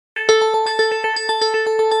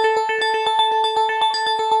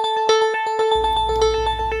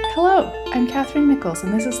I'm Catherine Nichols,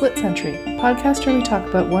 and this is Lit Century, a podcast where we talk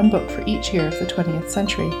about one book for each year of the 20th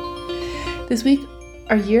century. This week,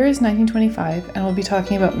 our year is 1925, and we'll be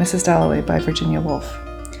talking about Mrs. Dalloway by Virginia Woolf.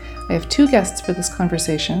 I have two guests for this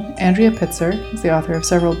conversation. Andrea Pitzer is the author of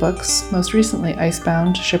several books, most recently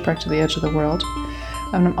Icebound, Shipwrecked to the Edge of the World.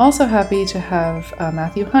 And I'm also happy to have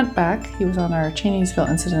Matthew Hunt back. He was on our Cheney'sville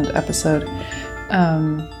Incident episode.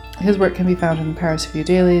 His work can be found in the Paris Review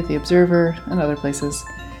Daily, The Observer, and other places.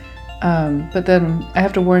 But then I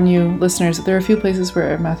have to warn you, listeners, that there are a few places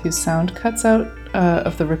where Matthew's sound cuts out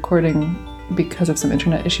of the recording because of some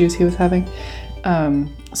internet issues he was having.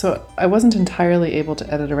 So I wasn't entirely able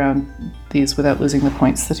to edit around these without losing the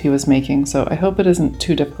points that he was making. So I hope it isn't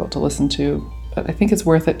too difficult to listen to, but I think it's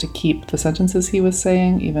worth it to keep the sentences he was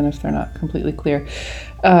saying, even if they're not completely clear.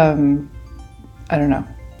 I don't know.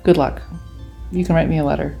 Good luck. You can write me a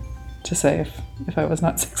letter to say if I was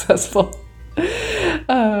not successful.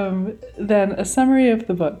 Then a summary of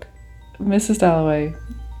the book. Mrs. Dalloway.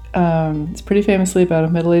 It's pretty famously about a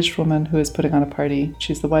middle-aged woman who is putting on a party.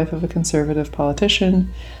 She's the wife of a conservative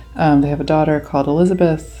politician. They have a daughter called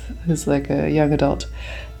Elizabeth, who's like a young adult.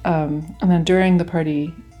 And then during the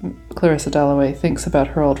party, Clarissa Dalloway thinks about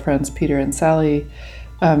her old friends Peter and Sally.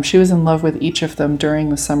 She was in love with each of them during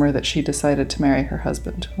the summer that she decided to marry her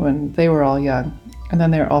husband, when they were all young. And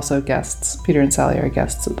then they're also guests. Peter and Sally are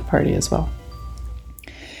guests at the party as well.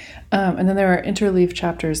 And then there are interleaved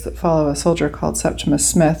chapters that follow a soldier called Septimus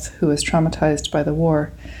Smith, who is traumatized by the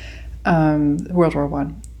war, World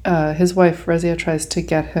War I. His wife, Rezia, tries to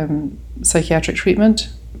get him psychiatric treatment,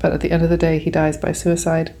 but at the end of the day, he dies by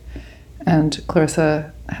suicide. And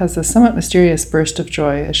Clarissa has this somewhat mysterious burst of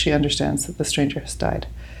joy as she understands that the stranger has died.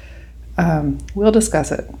 We'll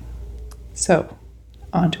discuss it. So,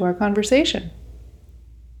 on to our conversation.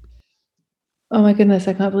 Oh my goodness,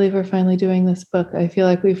 I can't believe we're finally doing this book. I feel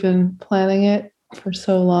like we've been planning it for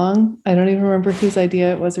so long. I don't even remember whose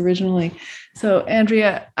idea it was originally. So,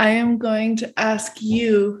 Andrea, I am going to ask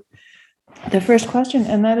you the first question,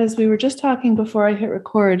 and that is, we were just talking before I hit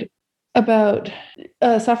record about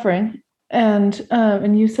suffering, and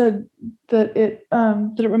you said that it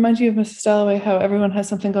reminds you of Mrs. Dalloway, how everyone has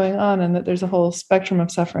something going on, and that there's a whole spectrum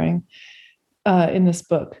of suffering in this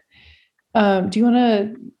book. Do you want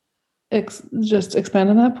to just expand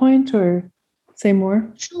on that point or say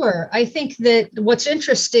more? Sure. I think that what's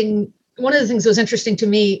interesting, one of the things that was interesting to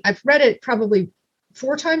me, I've read it probably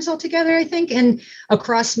 4 times altogether, I think, and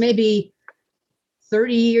across maybe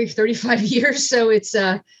 30 or 35 years. So it's,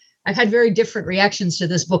 I've had very different reactions to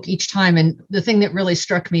this book each time. And the thing that really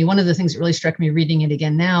struck me, one of the things that really struck me reading it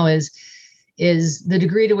again now is the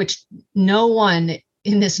degree to which no one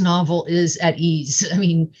in this novel is at ease. I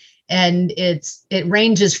mean, and it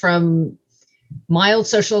ranges from mild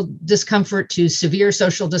social discomfort to severe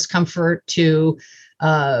social discomfort to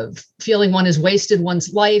feeling one has wasted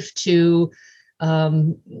one's life to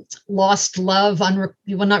lost love, well,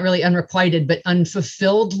 not really unrequited, but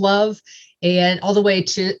unfulfilled love, and all the way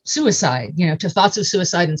to suicide, to thoughts of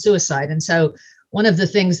suicide and suicide. And so one of the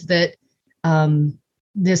things that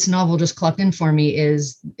this novel just clocked in for me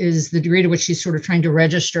is the degree to which she's sort of trying to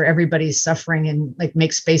register everybody's suffering and like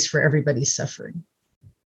make space for everybody's suffering.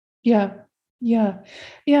 Yeah. I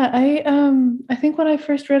think when I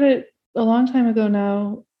first read it a long time ago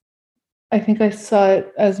now, I think I saw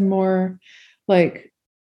it as more like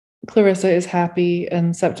Clarissa is happy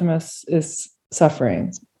and Septimus is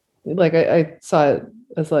suffering. Like I saw it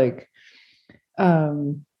as like,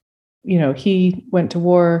 he went to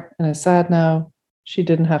war and is sad now. She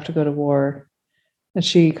didn't have to go to war, and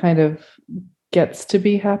she kind of gets to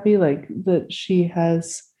be happy, like that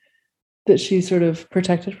she's sort of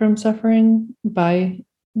protected from suffering by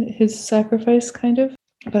his sacrifice, kind of.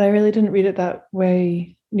 But I really didn't read it that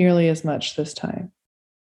way nearly as much this time.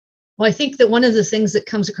 Well, I think that one of the things that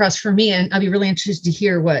comes across for me, and I'll be really interested to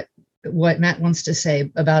hear what Matt wants to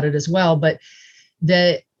say about it as well, but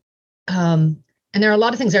that, and there are a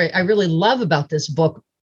lot of things I really love about this book.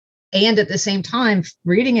 And at the same time,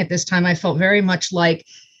 reading it this time, I felt very much like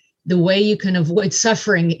the way you can avoid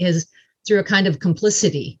suffering is through a kind of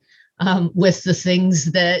complicity with the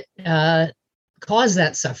things that cause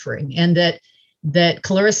that suffering. And that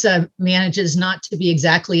Clarissa manages not to be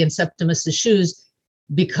exactly in Septimus's shoes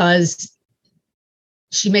because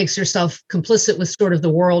she makes herself complicit with sort of the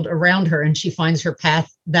world around her, and she finds her path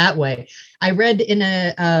that way. I read in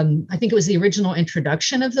I think it was the original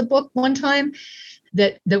introduction of the book one time,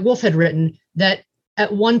 that Woolf had written that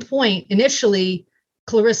at one point, initially,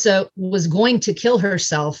 Clarissa was going to kill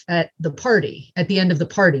herself at the end of the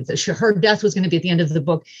party, that her death was going to be at the end of the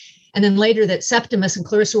book. And then later that Septimus and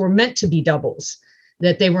Clarissa were meant to be doubles,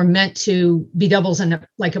 that they were meant to be doubles in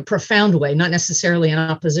a profound way, not necessarily an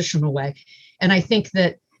oppositional way. And I think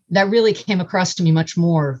that really came across to me much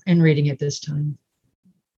more in reading it this time.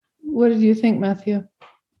 What did you think, Matthew?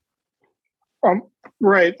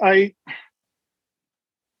 Right. It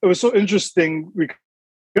was so interesting.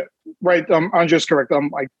 Right. Andrea's correct.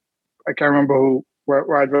 I can't remember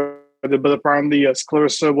where I'd read it, but apparently, yes,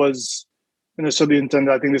 Clarissa was initially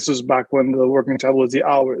intended. I think this was back when the working title was The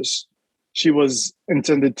Hours. She was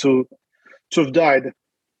intended to have died,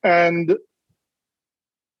 and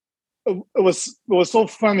it was so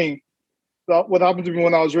funny that what happened to me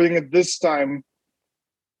when I was reading it this time,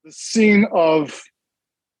 the scene of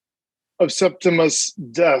Septimus'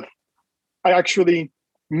 death, I actually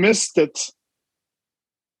missed it.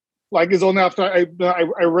 Like, it's only after I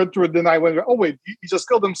read through it, then I went, oh wait, he just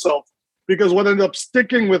killed himself. Because what ended up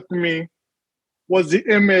sticking with me was the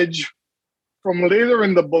image from later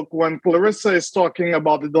in the book when Clarissa is talking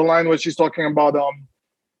about the line where she's talking about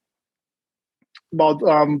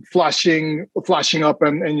flashing up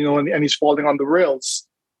and he's falling on the rails.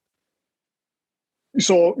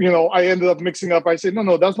 So, I ended up mixing up. I said,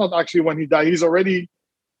 no, that's not actually when he died. He's already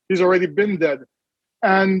been dead.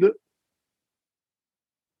 And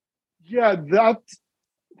yeah, that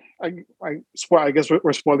I guess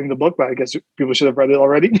we're spoiling the book, but I guess people should have read it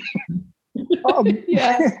already.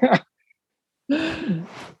 Yeah.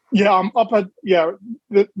 Yeah, I'm up at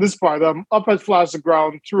this part. I'm up at Flash the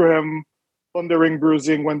ground through him, thundering,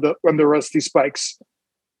 bruising when the rusty spikes.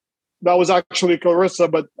 That was actually Clarissa,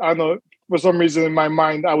 but I don't know, for some reason in my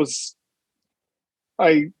mind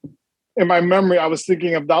in my memory I was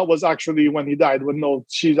thinking of that was actually when he died. When no,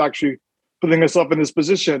 she's actually putting herself in this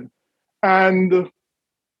position, and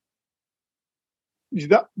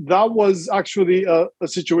that was actually a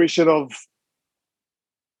situation of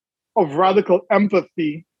radical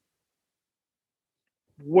empathy,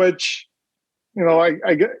 which,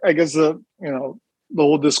 I guess the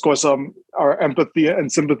whole discourse are empathy and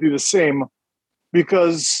sympathy the same,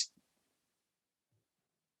 because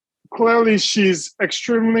clearly she's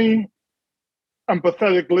extremely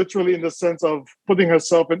empathetic, literally in the sense of putting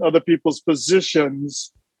herself in other people's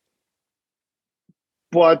positions,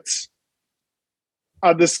 but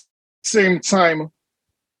at the same time,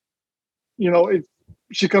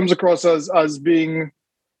 she comes across as being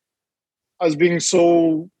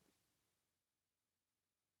so.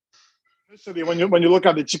 Initially, when you look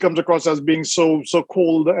at it, she comes across as being so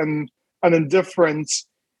cold and indifferent,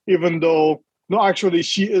 even though no, actually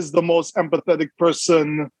she is the most empathetic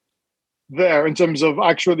person there in terms of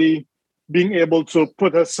actually being able to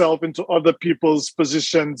put herself into other people's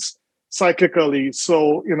positions psychically.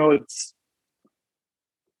 So it's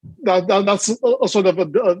that's a sort of a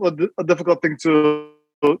difficult thing to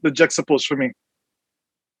juxtapose for me.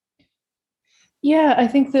 Yeah, I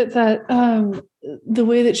think that the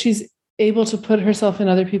way that she's able to put herself in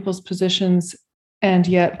other people's positions and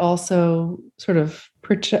yet also sort of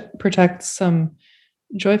protect some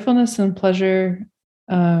joyfulness and pleasure.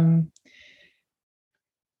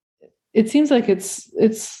 It seems like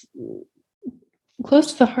it's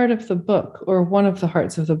close to the heart of the book, or one of the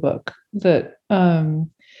hearts of the book. That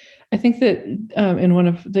I think that in one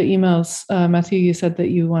of the emails, Matthew, you said that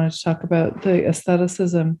you wanted to talk about the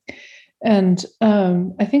aestheticism, and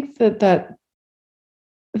I think that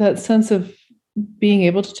sense of being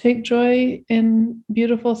able to take joy in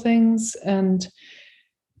beautiful things, and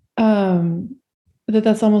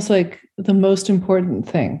that's almost like the most important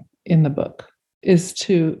thing in the book is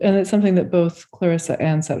to, and it's something that both Clarissa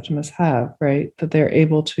and Septimus have, right? That they're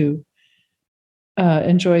able to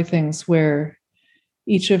enjoy things where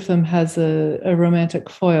each of them has a romantic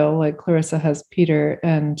foil, like Clarissa has Peter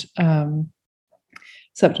and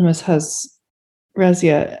Septimus has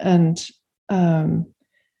Razia, and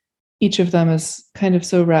each of them is kind of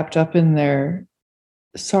so wrapped up in their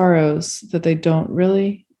sorrows that they don't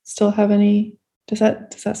really still have any. Does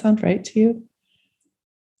that sound right to you?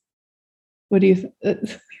 What do you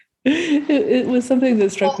think? It was something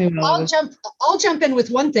that struck me. I'll jump in with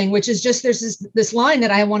one thing, which is just there's this line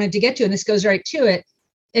that I wanted to get to, and this goes right to it.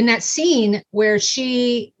 In that scene where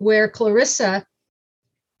Clarissa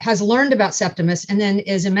has learned about Septimus and then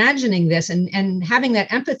is imagining this and having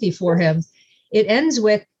that empathy for him, it ends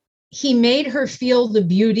with, he made her feel the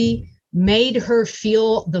beauty, made her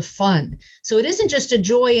feel the fun. So it isn't just a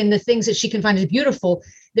joy in the things that she can find as beautiful.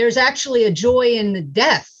 There's actually a joy in the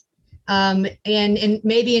death. And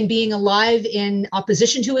maybe in being alive in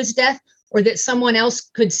opposition to his death, or that someone else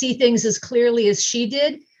could see things as clearly as she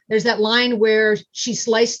did. There's that line where she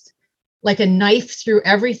sliced like a knife through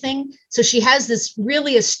everything. So she has this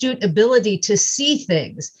really astute ability to see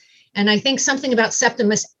things. And I think something about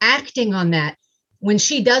Septimus acting on that when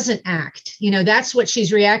she doesn't act, that's what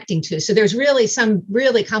she's reacting to. So there's really some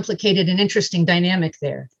really complicated and interesting dynamic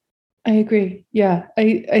there. I agree. Yeah.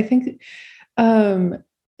 I think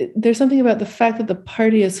there's something about the fact that the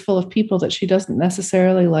party is full of people that she doesn't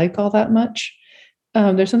necessarily like all that much.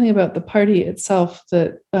 There's something about the party itself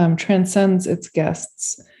that transcends its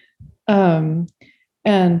guests. And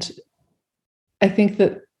I think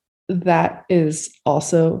that is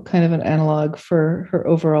also kind of an analog for her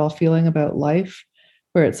overall feeling about life,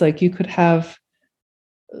 where it's like you could have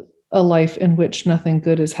a life in which nothing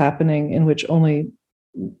good is happening, in which only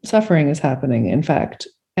suffering is happening, in fact.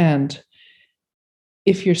 And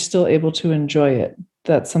if you're still able to enjoy it,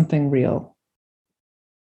 that's something real.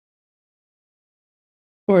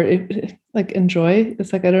 Or enjoy,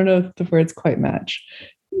 it's like, I don't know if the words quite match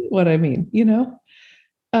what I mean,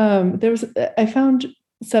 I found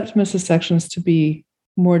Septimus's sections to be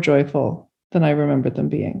more joyful than I remembered them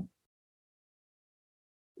being.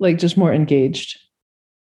 Like just more engaged.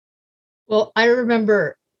 Well, I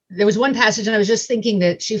remember there was one passage and I was just thinking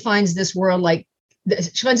that she finds this world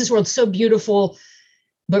so beautiful,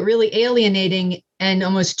 but really alienating and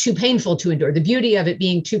almost too painful to endure. The beauty of it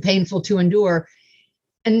being too painful to endure.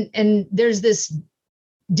 And there's this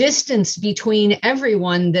distance between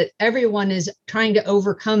everyone that everyone is trying to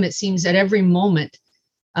overcome, it seems, at every moment.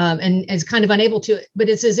 And is kind of unable to, but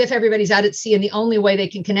it's as if everybody's out at sea and the only way they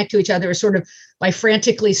can connect to each other is sort of by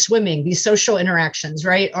frantically swimming. These social interactions,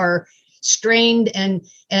 right, are strained and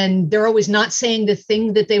they're always not saying the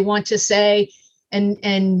thing that they want to say.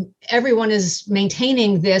 And everyone is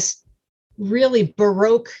maintaining this really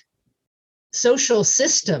Baroque social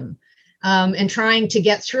system and trying to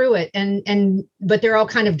get through it. But they're all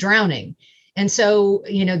kind of drowning. And so,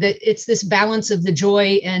 that it's this balance of the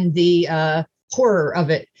joy and the horror of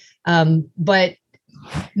it. But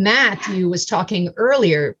Matthew was talking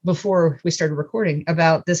earlier before we started recording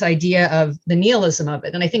about this idea of the nihilism of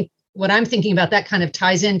it. And I think what I'm thinking about that kind of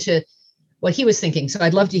ties into what he was thinking. So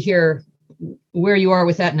I'd love to hear where you are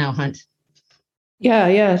with that now, Hunt.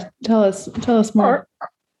 Yeah. Tell us more.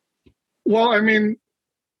 Well, I mean,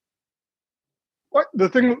 the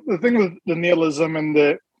thing with the nihilism and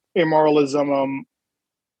the immoralism,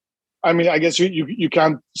 I mean, I guess you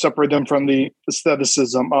can't separate them from the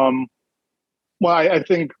aestheticism. Well, I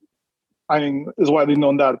think, it's widely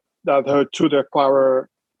known that her tutor, Clara,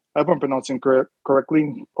 I hope I'm pronouncing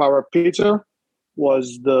correctly, Clara Peter,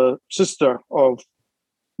 was the sister of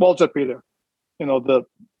Walter Peter. The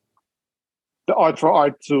art for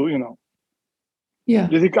art to, Yeah.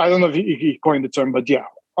 I don't know if he coined the term, but yeah,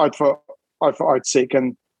 art for art's sake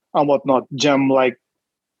and whatnot, gem-like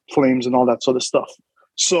flames and all that sort of stuff.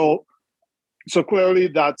 So clearly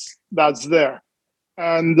that's there.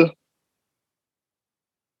 And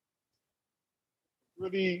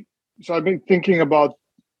really, so I've been thinking about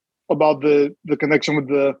the connection with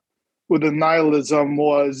the nihilism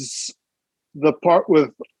was the part with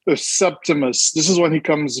the Septimus. This is when he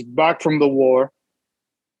comes back from the war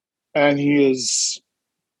and he is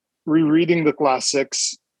rereading the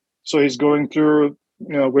classics. So he's going through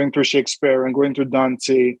Shakespeare and going through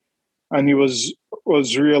Dante, and he was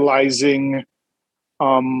realizing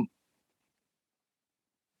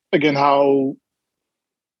again how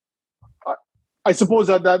I suppose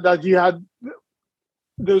that he had,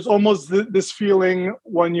 there's almost this feeling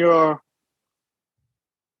when you're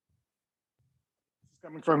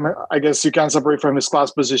coming from, I guess you can't separate from his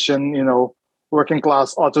class position, working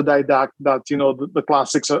class autodidact, that the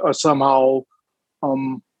classics are somehow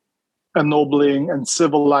ennobling and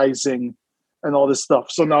civilizing and all this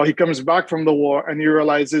stuff. So now he comes back from the war and he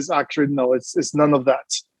realizes actually no, it's none of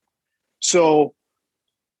that. So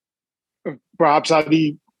perhaps had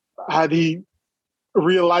he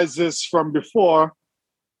realized this from before,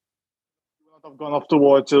 he would not have gone off to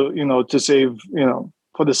war to save,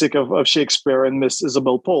 for the sake of Shakespeare and Miss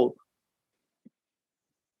Isabel Pole.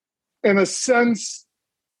 In a sense,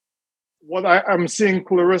 what I'm seeing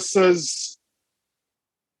Clarissa's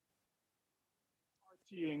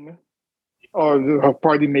partying or her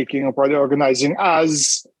party making or party organizing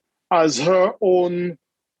as her own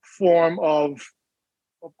form of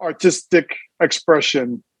artistic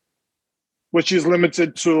expression, which is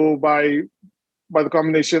limited to by the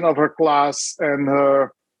combination of her class and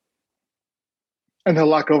her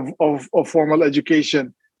lack of formal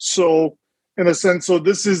education. So in a sense, so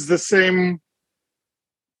this is the same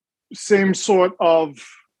sort of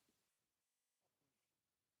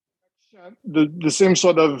the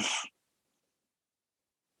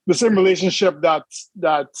same relationship that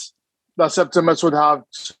Septimus would have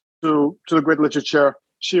to the great literature,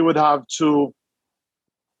 she would have to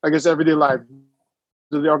I guess, everyday life,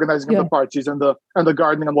 the organizing of the parties and the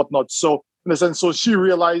gardening and whatnot. So in a sense, so she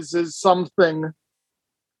realizes something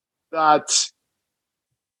that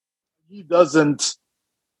he doesn't,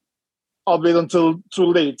 albeit until too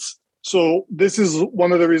late. So this is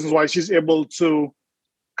one of the reasons why she's able to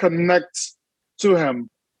connect to him.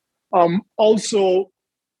 Also,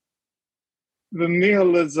 the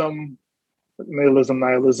nihilism.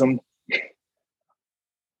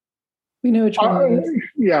 We know which one it is.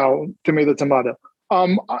 Yeah, tomato.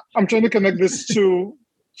 I'm trying to connect this to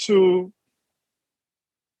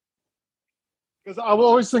because I was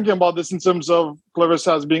always thinking about this in terms of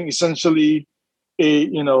Clarissa as being essentially a,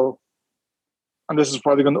 and this is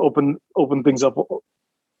probably going to open things up, or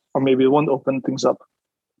maybe it won't open things up,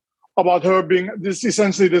 about her being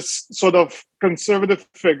essentially this sort of conservative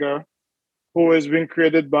figure who is being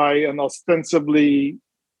created by an ostensibly,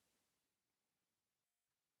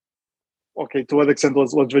 okay, to what extent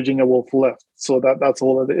was Virginia Woolf left? So that's a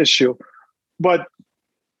whole other issue. But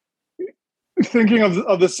thinking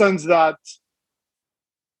of the sense that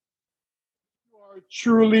you are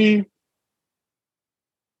truly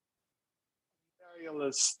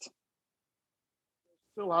realist, there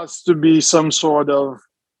still has to be some sort of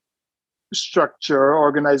structure,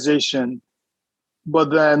 organization.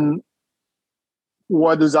 But then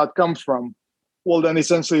where does that come from? Well, then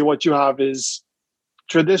essentially what you have is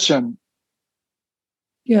tradition.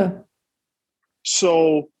 Yeah.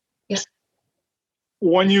 So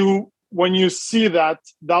when you see that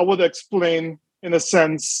would explain, in a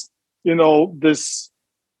sense, this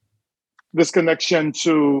connection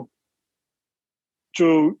to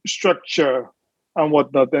structure and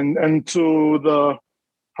whatnot, and to the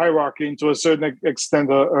hierarchy, and to a certain extent,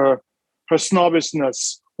 her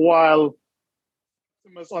snobbishness, while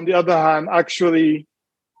on the other hand, actually,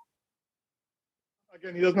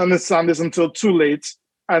 again, he doesn't understand this until too late,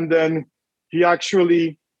 and then he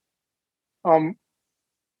actually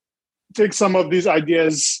takes some of these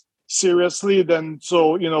ideas seriously. Then,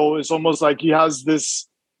 so it's almost like he has this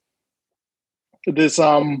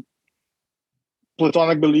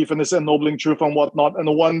Platonic belief in this ennobling truth and whatnot,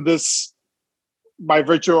 and when this, by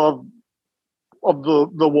virtue of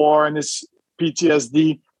the war and his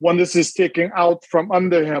PTSD, when this is taken out from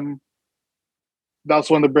under him, that's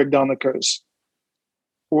when the breakdown occurs.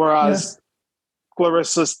 Whereas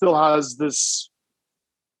Clarissa still has this,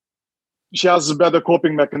 she has better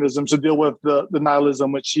coping mechanisms to deal with the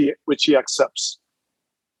nihilism which she accepts.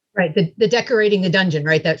 Right. The decorating the dungeon,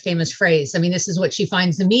 right? That famous phrase. I mean, this is what she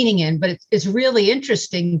finds the meaning in, but it's really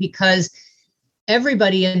interesting because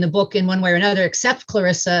everybody in the book, in one way or another, except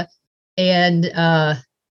Clarissa and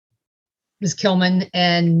Ms. Kilman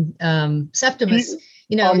and Septimus,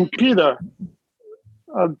 Peter.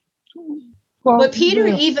 But Peter,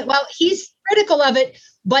 he's critical of it,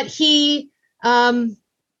 but he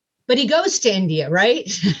goes to India,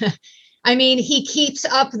 right? I mean, he keeps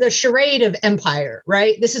up the charade of empire,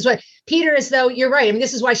 right? This is what Peter is, though, you're right. I mean,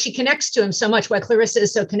 this is why she connects to him so much, why Clarissa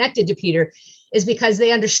is so connected to Peter, is because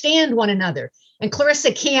they understand one another. And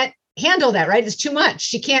Clarissa can't handle that, right? It's too much.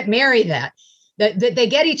 She can't marry that. That they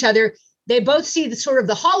get each other. They both see the sort of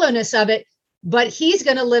the hollowness of it, but he's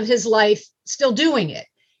going to live his life still doing it.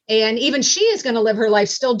 And even she is going to live her life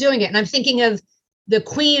still doing it. And I'm thinking of the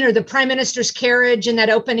Queen or the Prime Minister's carriage in that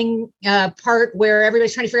opening part where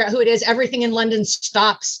everybody's trying to figure out who it is. Everything in London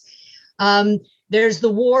stops. There's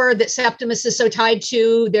the war that Septimus is so tied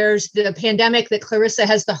to. There's the pandemic that Clarissa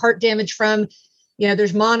has the heart damage from.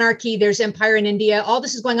 There's monarchy, there's empire in India. All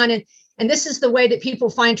this is going on. And this is the way that people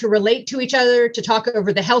find to relate to each other, to talk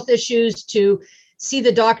over the health issues, to see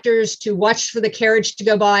the doctors, to watch for the carriage to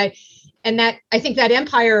go by. And that, I think that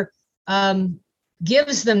empire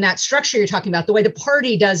gives them that structure you're talking about, the way the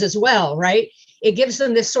party does as well, right? It gives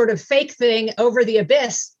them this sort of fake thing over the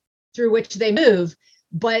abyss through which they move.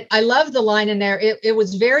 But I love the line in there. It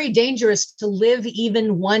was very dangerous to live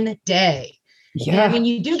even one day. Yeah. And I mean,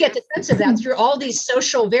 you do get the sense of that through all these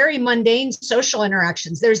very mundane social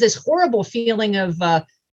interactions. There's this horrible feeling of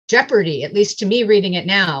jeopardy, at least to me reading it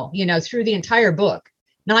now, through the entire book,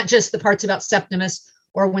 not just the parts about Septimus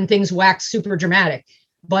or when things wax super dramatic,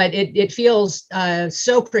 but it feels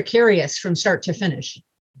so precarious from start to finish.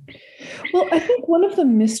 Well, I think one of the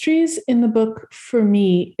mysteries in the book for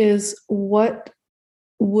me is what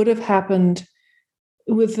would have happened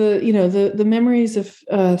with the memories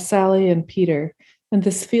of Sally and Peter, and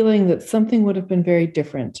this feeling that something would have been very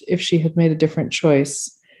different if she had made a different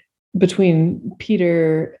choice between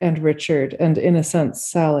Peter and Richard, and in a sense,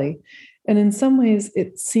 Sally. And in some ways,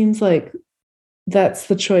 it seems like that's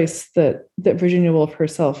the choice that Virginia Woolf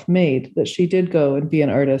herself made, that she did go and be an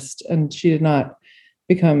artist, and she did not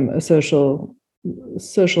become a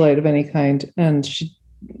socialite of any kind, and she,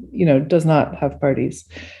 does not have parties,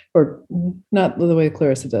 or not the way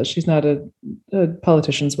Clarissa does. She's not a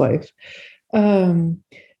politician's wife.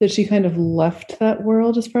 That she kind of left that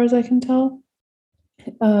world, as far as I can tell.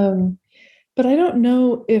 But I don't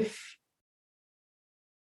know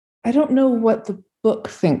what the book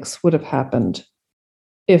thinks would have happened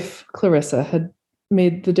if Clarissa had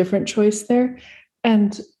made the different choice there.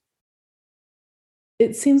 And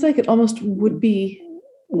it seems like it almost would be.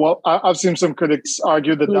 Well, I've seen some critics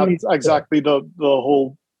argue that that's exactly the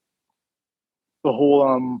whole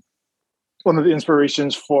one of the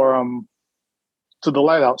inspirations for to the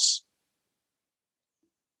Lighthouse.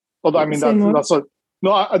 Although I mean that's what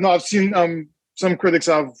no, I've seen some critics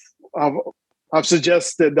have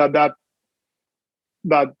suggested that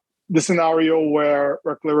the scenario where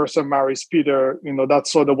Clarissa marries Peter, that's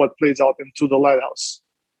sort of what plays out into the Lighthouse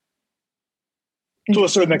to a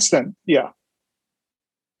certain extent. Yeah.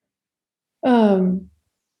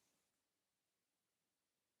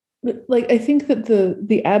 Like, I think that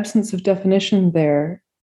the absence of definition there,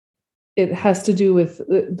 it has to do with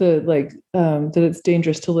that it's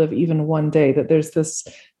dangerous to live even one day, that there's this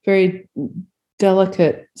very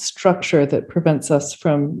delicate structure that prevents us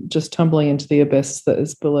from just tumbling into the abyss that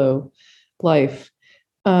is below life,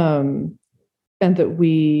 and that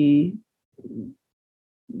we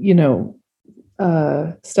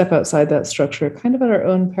step outside that structure kind of at our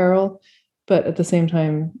own peril, but at the same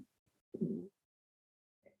time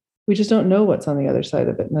we just don't know what's on the other side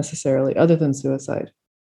of it necessarily, other than suicide.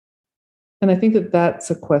 And I think that that's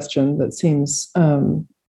a question that seems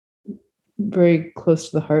very close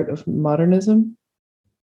to the heart of modernism.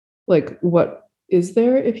 Like, what is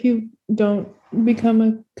there if you don't become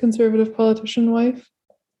a conservative politician wife?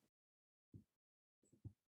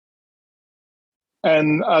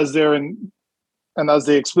 And as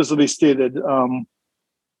they explicitly stated,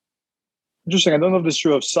 interesting. I don't know if this is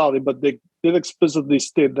true of Sally, but they did explicitly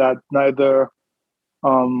state that neither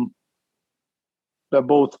they're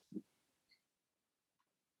both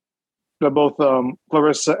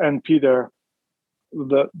Clarissa and Peter,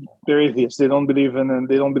 they're atheists. They don't believe in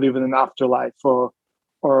an afterlife or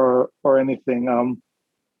anything.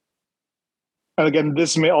 And again,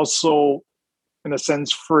 this may also, in a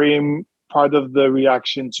sense, frame part of the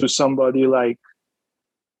reaction to somebody like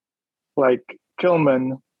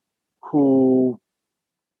Kilman, who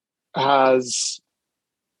has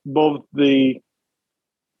both the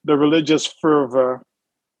religious fervor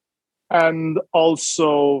and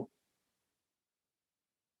also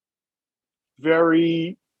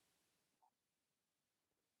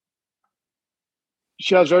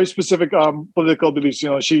she has very specific political beliefs.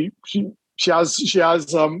 She has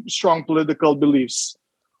strong political beliefs,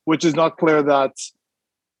 which is not clear that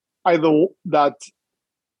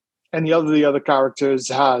any of the other characters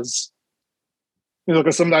has.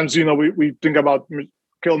 Because sometimes we think about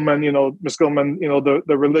Kilman, Miss Kilman,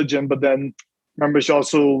 the religion, but then remember she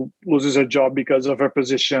also loses her job because of her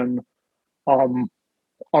position on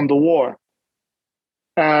the war.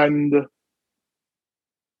 And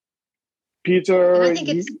Peter, and I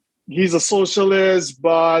think he's a socialist,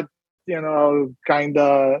 but kind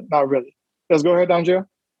of not really. Let's go ahead, Andrea.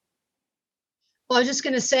 Well, I was just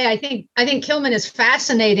going to say, I think Kilman is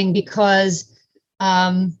fascinating because,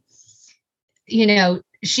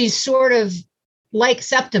 she's sort of like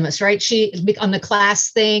Septimus, right? She, on the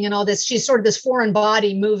class thing and all this, she's sort of this foreign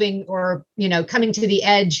body moving or, coming to the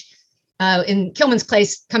edge. In Kilman's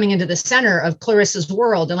case, coming into the center of Clarissa's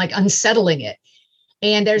world and like unsettling it.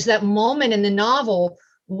 And there's that moment in the novel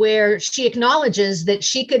where she acknowledges that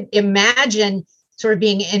she could imagine sort of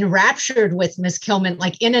being enraptured with Miss Kilman,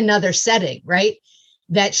 like in another setting, right?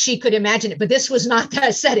 That she could imagine it, but this was not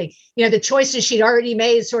that setting. The choices she'd already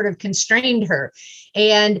made sort of constrained her.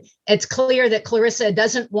 And it's clear that Clarissa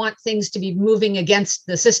doesn't want things to be moving against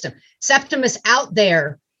the system. Septimus out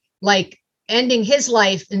there, like, ending his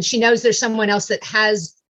life, and she knows there's someone else that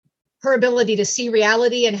has her ability to see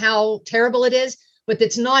reality and how terrible it is, but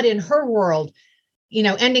that's not in her world.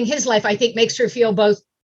 Ending his life, I think, makes her feel both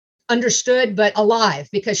understood but alive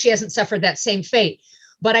because she hasn't suffered that same fate.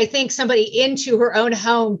 But I think somebody into her own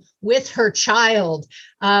home with her child,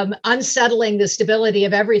 unsettling the stability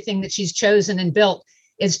of everything that she's chosen and built,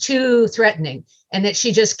 is too threatening, and that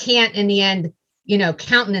she just can't, in the end,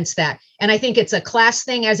 countenance that. And I think it's a class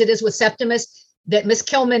thing, as it is with Septimus, that Miss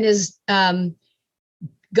Kilman is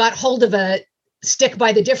got hold of a stick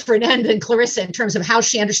by the different end than Clarissa in terms of how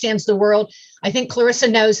she understands the world. I think Clarissa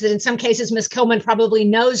knows that in some cases, Miss Kilman probably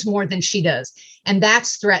knows more than she does. And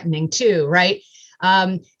that's threatening too, right?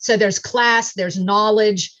 So there's class, there's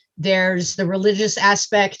knowledge, There's the religious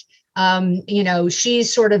aspect.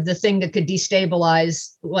 She's sort of the thing that could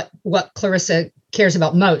destabilize what Clarissa cares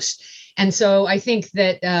about most. And so I think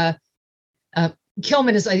that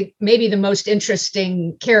Kilman is maybe the most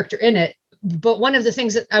interesting character in it. But one of the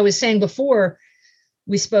things that I was saying before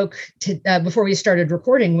we spoke to, before we started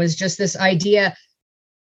recording, was just this idea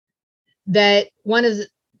that one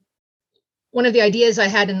of the ideas I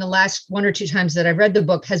had in the last one or two times that I've read the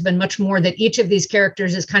book has been much more that each of these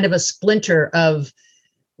characters is kind of a splinter of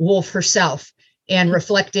Woolf herself and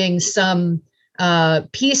reflecting some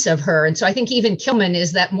piece of her. And so I think even Kilman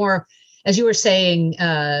is that more, as you were saying,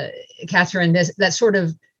 Catherine, that sort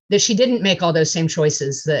of, that she didn't make all those same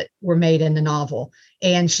choices that were made in the novel.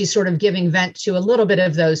 And she's sort of giving vent to a little bit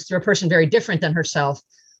of those through a person very different than herself,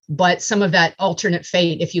 but some of that alternate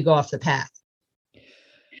fate if you go off the path.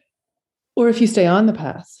 Or if you stay on the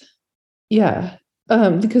path. Yeah.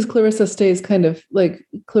 Because Clarissa stays kind of like,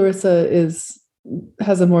 Clarissa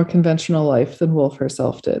has a more conventional life than Woolf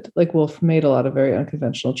herself did. Like Woolf made a lot of very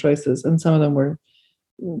unconventional choices, and some of them were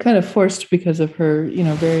kind of forced because of her,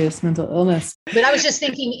 various mental illness. But I was just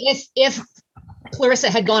thinking, if Clarissa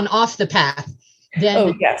had gone off the path,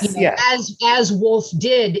 then as Woolf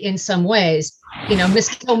did in some ways, Miss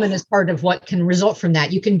Kilman is part of what can result from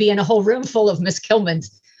that. You can be in a whole room full of Miss Kilmans,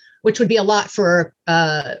 which would be a lot for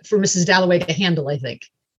Mrs. Dalloway to handle, I think.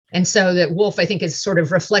 And so that Woolf, I think, is sort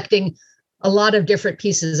of reflecting a lot of different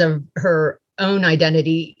pieces of her own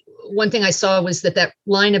identity. One thing I saw was that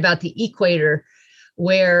line about the equator,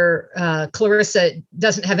 where Clarissa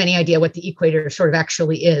doesn't have any idea what the equator sort of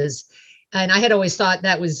actually is. And I had always thought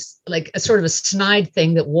that was like a sort of a snide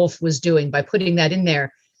thing that Woolf was doing by putting that in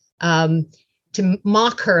there to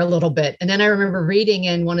mock her a little bit. And then I remember reading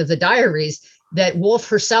in one of the diaries that Woolf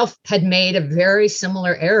herself had made a very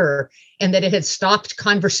similar error, and that it had stopped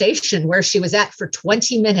conversation where she was at for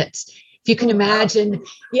 20 minutes. If you can imagine,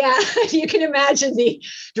 you can imagine the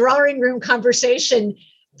drawing room conversation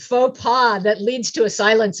faux pas that leads to a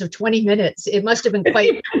silence of 20 minutes. It must have been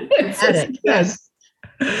quite dramatic. Yes.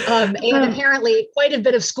 And apparently quite a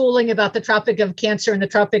bit of schooling about the Tropic of Cancer and the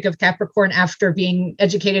Tropic of Capricorn after being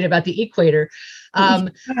educated about the equator.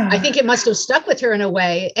 I think it must have stuck with her in a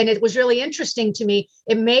way. And it was really interesting to me.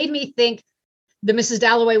 It made me think that Mrs.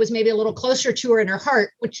 Dalloway was maybe a little closer to her in her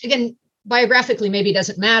heart, which again, biographically maybe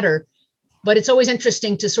doesn't matter. But it's always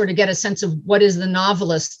interesting to sort of get a sense of what is the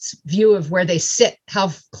novelist's view of where they sit,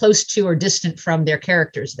 how close to or distant from their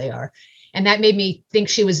characters they are. And that made me think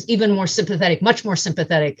she was even more sympathetic, much more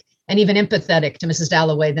sympathetic, and even empathetic to Mrs.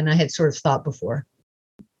 Dalloway than I had sort of thought before.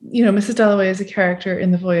 Mrs. Dalloway is a character in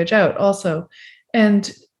The Voyage Out also.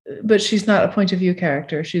 But she's not a point of view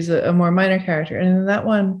character. She's a more minor character. And in that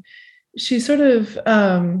one, she's sort of,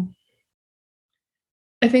 I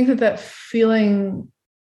think that feeling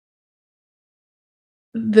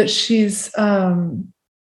that she's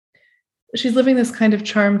living this kind of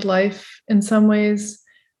charmed life in some ways.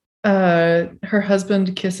 Her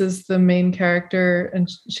husband kisses the main character, and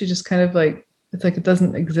she just kind of like, it's like it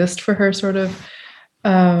doesn't exist for her, sort of,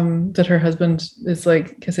 that her husband is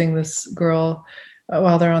like kissing this girl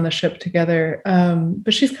while they're on the ship together.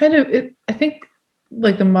 But she's kind of, I think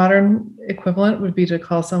like the modern equivalent would be to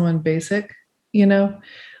call someone basic,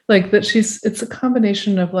 like that it's a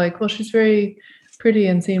combination of like, well, she's very pretty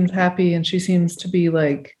and seems happy, and she seems to be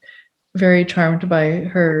like very charmed by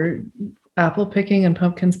her apple picking and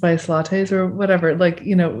pumpkin spice lattes or whatever, like,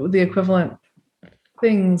 the equivalent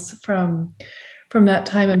things from that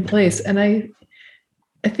time and place. And I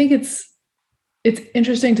think it's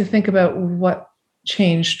interesting to think about what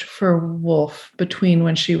changed for Woolf between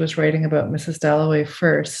when she was writing about Mrs. Dalloway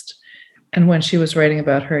first and when she was writing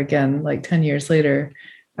about her again, like 10 years later,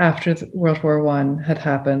 after World War I had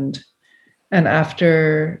happened, and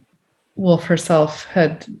after Woolf herself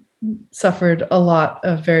had suffered a lot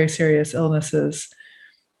of very serious illnesses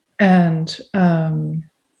and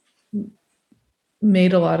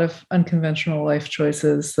made a lot of unconventional life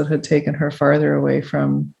choices that had taken her farther away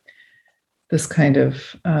from this kind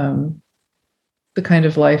of the kind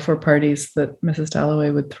of life or parties that Mrs. Dalloway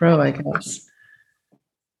would throw, I guess.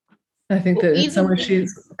 I think that in some way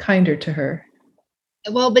she's kinder to her.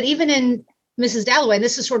 Well, but even in Mrs. Dalloway, and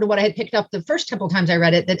this is sort of what I had picked up the first couple of times I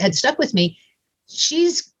read it that had stuck with me.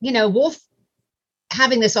 She's, Woolf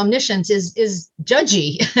having this omniscience is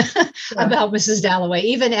judgy about Mrs. Dalloway,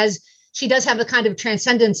 even as she does have a kind of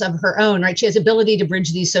transcendence of her own, right? She has ability to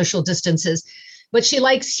bridge these social distances, but she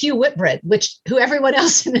likes Hugh Whitbread, who everyone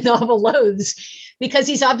else in the novel loathes, because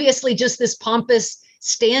he's obviously just this pompous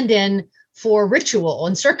stand-in for ritual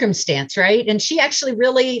and circumstance, right? And she actually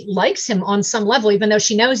really likes him on some level, even though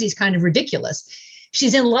she knows he's kind of ridiculous.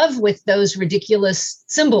 she's in love with those ridiculous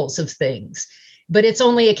symbols of things, but it's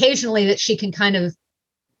only occasionally that she can kind of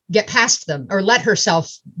get past them or let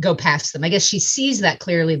herself go past them. I guess she sees that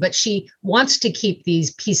clearly, but she wants to keep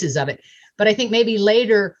these pieces of it. But I think maybe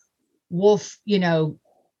later Woolf,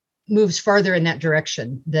 moves farther in that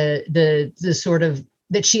direction. The sort of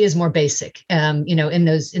that she is more basic, in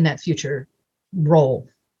that future role.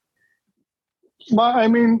 But I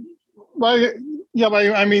mean, like, yeah,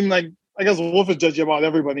 but I mean, like, I guess Woolf is judgy about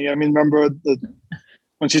everybody. I mean, remember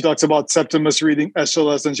when she talks about Septimus reading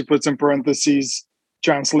Aeschylus and she puts in parentheses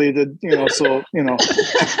translated, so,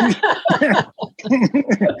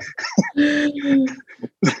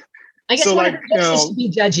 I guess so, one like, of her gifts is to be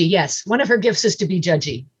judgy. Yes, one of her gifts is to be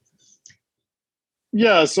judgy.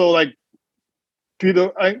 Yeah, so like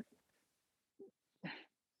Peter,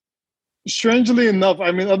 strangely enough,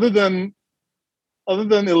 I mean, other than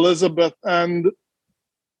Elizabeth and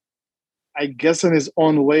I guess in his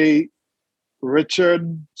own way,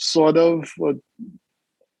 Richard sort of,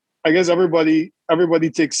 I guess everybody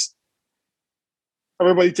takes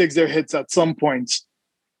their hits at some point.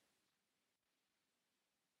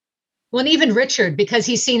 Well, and even Richard, because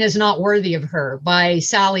he's seen as not worthy of her by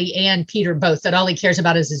Sally and Peter both, that all he cares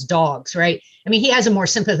about is his dogs, right? I mean, he has a more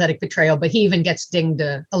sympathetic betrayal, but he even gets dinged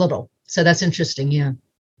a little. So that's interesting, yeah.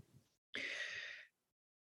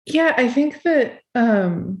 Yeah, I think that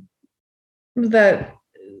that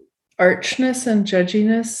archness and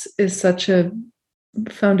judginess is such a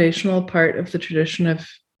foundational part of the tradition of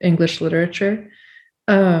English literature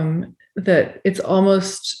that it's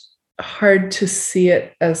almost hard to see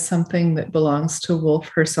it as something that belongs to Woolf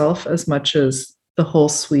herself as much as the whole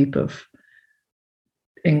sweep of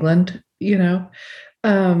England, that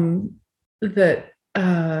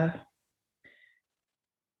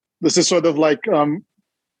this is sort of like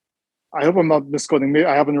I hope I'm not misquoting me.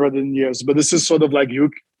 I haven't read it in years, but this is sort of like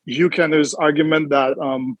Hugh Kenner's argument that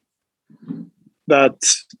that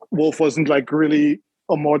Woolf wasn't like really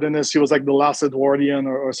a modernist. He was like the last Edwardian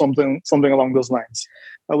or something along those lines.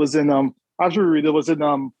 I was in after we read it was in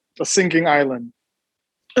A Sinking Island.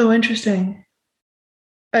 Oh, interesting.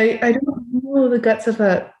 I don't know the guts of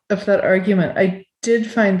that argument. I did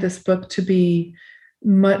find this book to be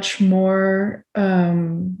much more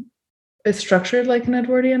structured like an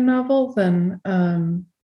Edwardian novel than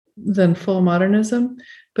full modernism,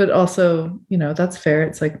 but also, that's fair.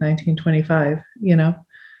 It's like 1925,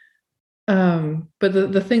 but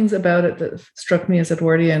the things about it that struck me as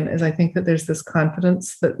Edwardian is I think that there's this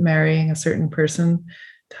confidence that marrying a certain person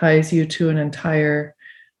ties you to an entire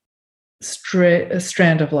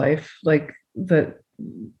strand of life, like that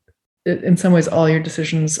in some ways all your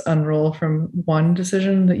decisions unroll from one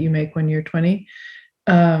decision that you make when you're 20.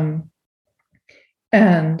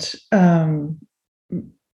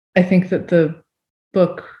 I think that the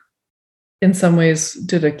book in some ways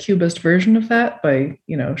did a cubist version of that by,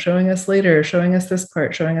 showing us later, showing us this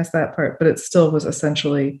part, showing us that part, but it still was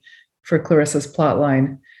essentially for Clarissa's plot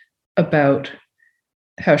line about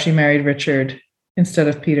how she married Richard instead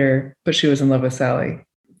of Peter, but she was in love with Sally.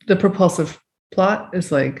 The propulsive plot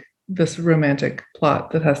is like this romantic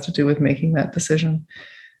plot that has to do with making that decision.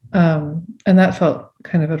 And that felt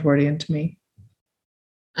kind of Edwardian to me.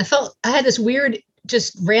 I had this weird,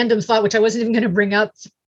 just random thought, which I wasn't even going to bring up,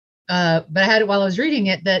 but I had it while I was reading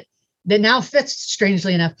it, that now fits,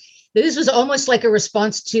 strangely enough. This was almost like a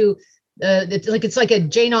response to, it's like a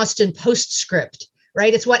Jane Austen postscript,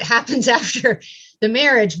 right? It's what happens after the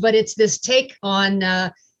marriage, but it's this take on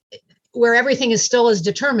where everything is still as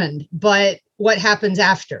determined, but what happens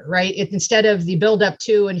after, right? Instead of the build up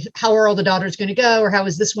to and how are all the daughters going to go or how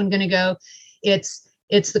is this one going to go, it's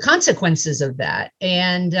the consequences of that.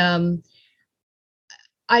 And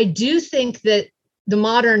I do think that the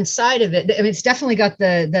modern side of it, I mean, it's definitely got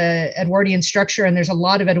the Edwardian structure, and there's a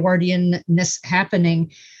lot of Edwardianness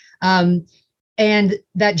happening. And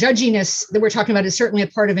that judginess that we're talking about is certainly a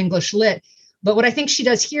part of English lit. But what I think she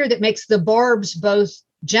does here that makes the barbs both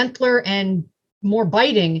gentler and more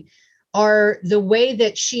biting are the way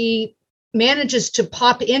that she manages to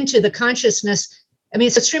pop into the consciousness. I mean,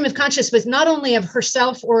 it's a stream of consciousness, not only of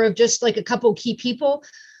herself or of just like a couple key people,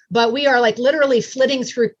 but we are like literally flitting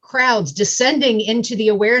through crowds, descending into the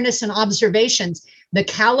awareness and observations, the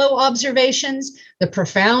callow observations, the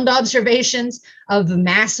profound observations of the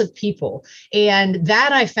mass of people. And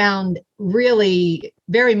that I found really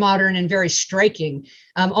very modern and very striking,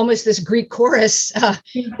 almost this Greek chorus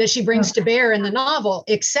that she brings to bear in the novel,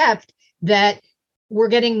 except that we're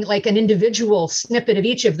getting like an individual snippet of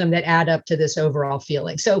each of them that add up to this overall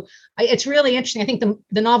feeling. So it's really interesting. I think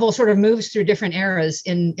the novel sort of moves through different eras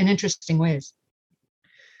in interesting ways.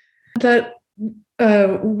 That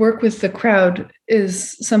work with the crowd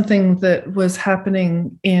is something that was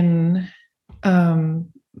happening in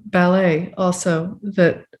ballet also,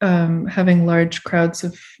 that having large crowds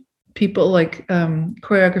of people, like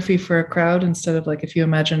choreography for a crowd, instead of like, if you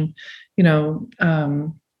imagine,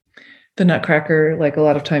 the Nutcracker, like a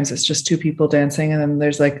lot of times it's just two people dancing and then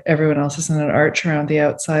there's like everyone else is in an arch around the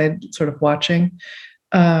outside sort of watching.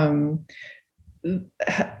 A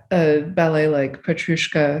ballet like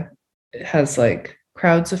Petrushka has like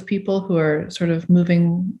crowds of people who are sort of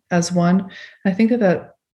moving as one. I think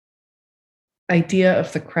that idea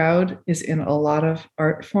of the crowd is in a lot of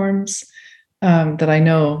art forms that I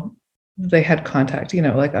know they had contact,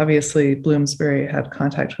 like obviously Bloomsbury had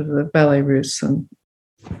contact with the Ballet Russe and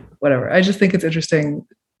whatever. I just think it's interesting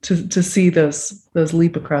to see those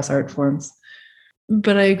leap across art forms.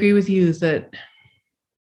 But I agree with you that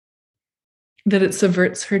it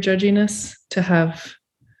subverts her judginess to have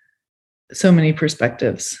so many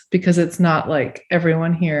perspectives, because it's not like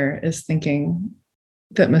everyone here is thinking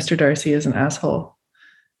that Mr. Darcy is an asshole.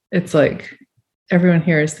 It's like everyone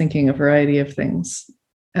here is thinking a variety of things.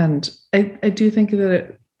 And I do think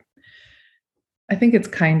that I think it's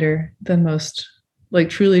kinder than most like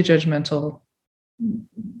truly judgmental,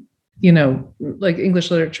 like English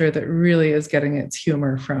literature that really is getting its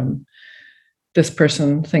humor from this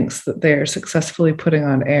person thinks that they're successfully putting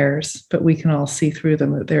on airs, but we can all see through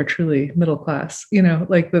them that they're truly middle class,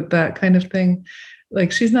 like that kind of thing.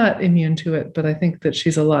 Like she's not immune to it, but I think that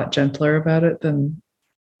she's a lot gentler about it than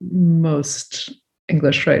most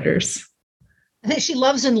English writers. I think she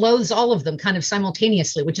loves and loathes all of them kind of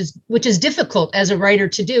simultaneously, which is difficult as a writer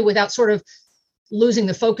to do without sort of losing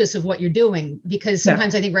the focus of what you're doing, because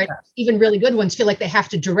sometimes I think writers, even really good ones, feel like they have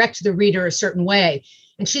to direct the reader a certain way.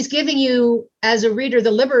 And she's giving you, as a reader,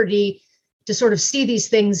 the liberty to sort of see these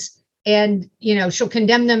things, and, she'll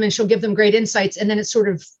condemn them and she'll give them great insights. And then it's sort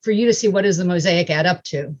of for you to see, what does the mosaic add up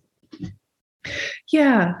to?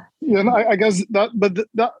 Yeah. Yeah, I guess that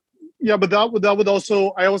would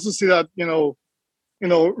also, I also see that,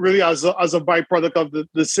 really as a byproduct of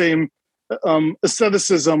the same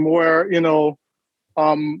aestheticism where,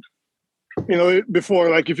 before,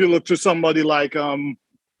 like if you look to somebody like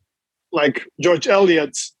George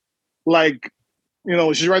Eliot, like,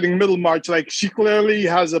 she's writing Middlemarch, like she clearly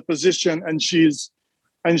has a position and she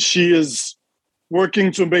is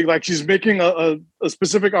working to make, like she's making a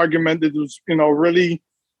specific argument that was,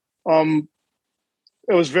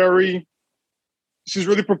 really, she's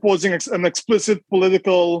really proposing an explicit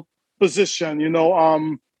political position,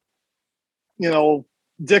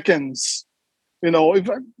 Dickens, if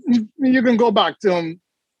you can go back to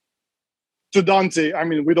Dante. I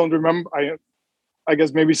mean, we don't remember. I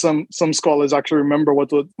guess maybe some scholars actually remember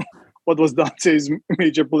what was Dante's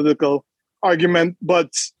major political argument,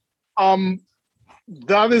 but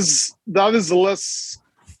that is less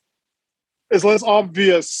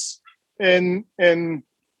obvious in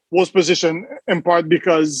Woolf's position, in part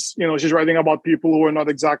because she's writing about people who are not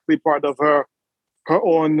exactly part of her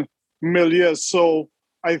own milieu. So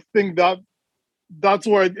I think that's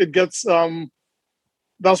where it gets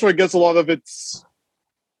that's where it gets a lot of its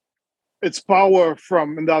power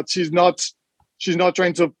from, and that she's not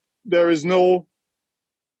trying to, there is no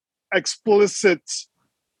explicit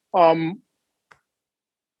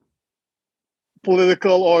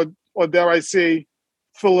political or dare I say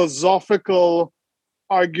philosophical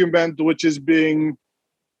argument which is being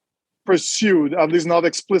pursued, at least not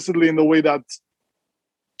explicitly in the way that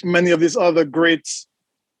many of these other great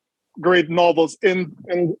novels in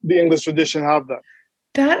the English tradition have that.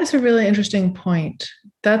 That is a really interesting point.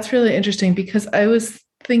 That's really interesting, because I was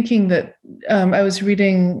thinking that I was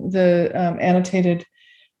reading the annotated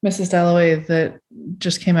Mrs. Dalloway that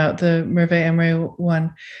just came out, the Merve Emery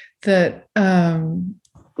one, that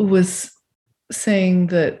was saying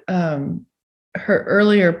that her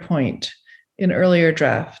earlier point in earlier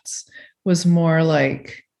drafts was more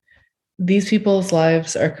like, these people's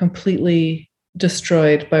lives are completely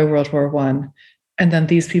destroyed by World War I, and then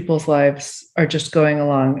these people's lives are just going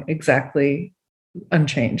along exactly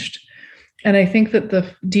unchanged. And I think that the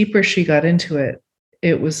deeper she got into it,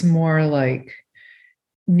 it was more like,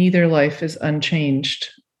 neither life is unchanged,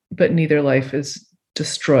 but neither life is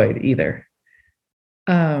destroyed either.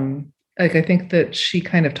 Like I think that she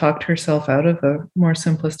kind of talked herself out of a more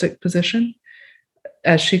simplistic position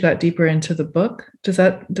as she got deeper into the book. Does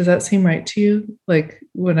that seem right to you? Like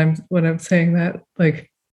when I'm saying that,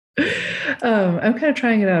 like I'm kind of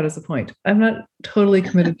trying it out as a point. I'm not totally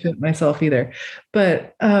committed to it myself either,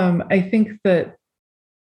 but I think that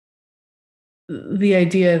the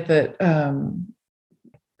idea that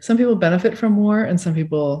some people benefit from war and some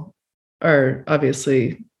people are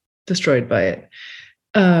obviously destroyed by it.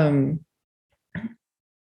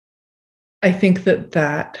 I think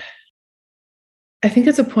I think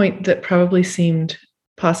it's a point that probably seemed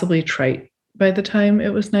possibly trite by the time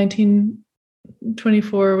it was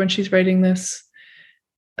 1924 when she's writing this.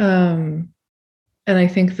 And I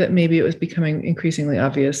think that maybe it was becoming increasingly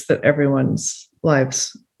obvious that everyone's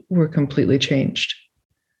lives were completely changed.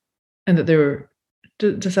 And that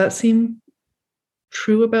does that seem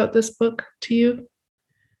true about this book to you?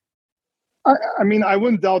 I mean, I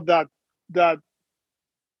wouldn't doubt that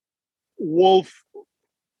Woolf,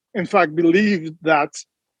 in fact, believed that,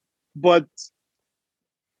 but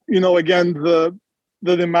again, the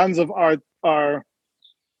demands of art are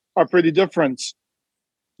pretty different.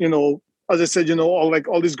 As I said,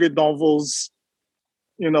 all these great novels,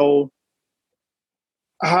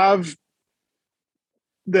 had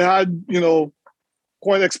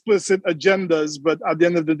quite explicit agendas, but at the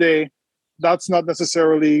end of the day, that's not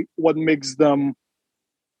necessarily what makes them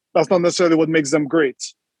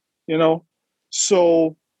great.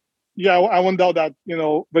 So yeah, I won't doubt that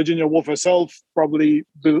Virginia Woolf herself probably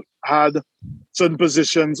had certain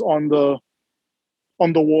positions on the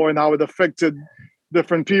war and how it affected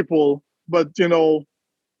different people. But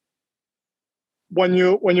when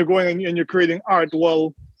you're going and you're creating art,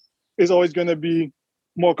 well, it's always going to be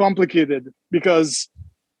more complicated because,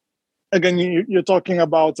 again, you're talking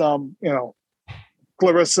about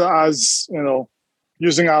Clarissa as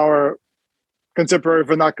using our contemporary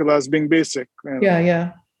vernacular as being basic.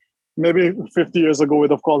 Yeah. Maybe 50 years ago,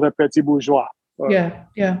 we'd have called her petit bourgeois. Yeah.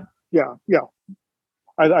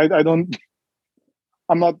 I don't.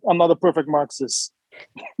 I'm not a perfect Marxist,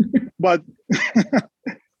 but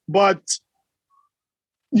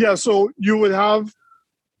yeah. So you would have.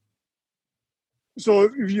 So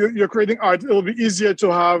if you're creating art, it'll be easier to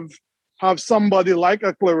have somebody like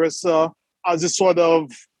a Clarissa as a sort of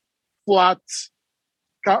flat,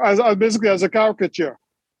 as basically as a caricature.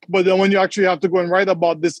 But then when you actually have to go and write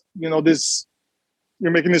about this, this,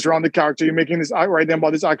 you're making this rounded character, you're making this writing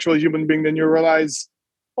about this actual human being, then you realize,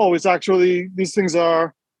 oh, it's actually, these things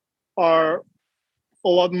are a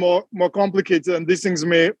lot more complicated, and these things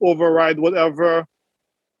may override whatever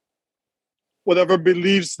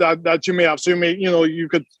beliefs that you may have. So you may, you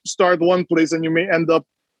could start one place and you may end up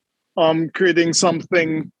creating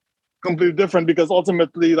something completely different, because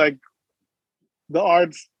ultimately, like, the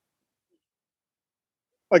art,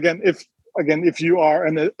 if you are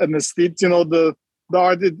an aesthete, the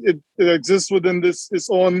art, it exists within its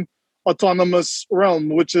own autonomous realm,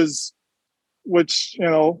 which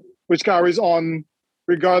carries on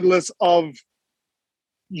regardless of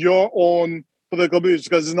your own political beliefs.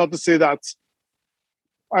 Because it's not to say that,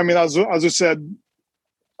 I mean, as you said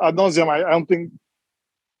ad nauseum, I don't think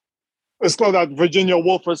it's clear that Virginia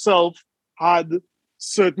Woolf herself had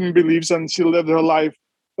certain beliefs and she lived her life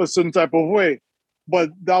a certain type of way.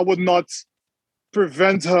 But that would not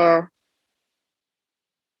prevent her,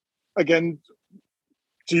 again,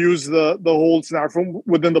 to use the whole scenario from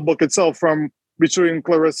within the book itself, from between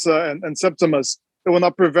Clarissa and Septimus. It will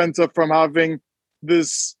not prevent her from having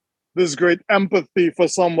this great empathy for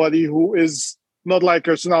somebody who is not like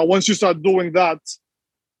her. So now, once you start doing that,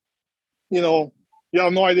 you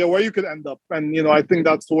have no idea where you could end up. And I think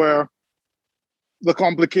that's where the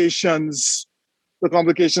complications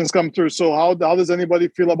come through. So how does anybody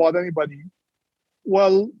feel about anybody?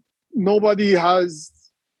 Well, nobody has.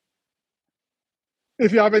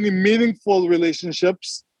 If you have any meaningful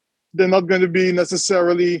relationships, they're not going to be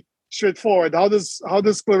necessarily straightforward. How does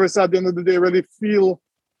Clarissa at the end of the day really feel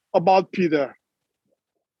about Peter?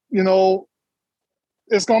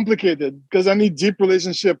 It's complicated, because any deep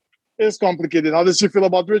relationship is complicated. How does she feel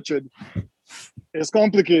about Richard? It's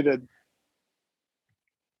complicated.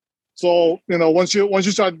 So, once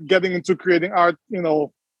you start getting into creating art,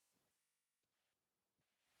 you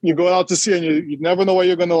go out to sea and you never know where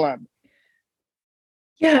you're going to land.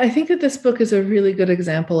 Yeah, I think that this book is a really good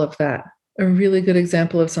example of that. A really good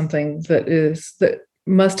example of something that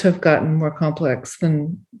must have gotten more complex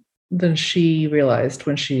than she realized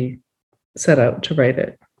when she set out to write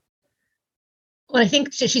it. Well, I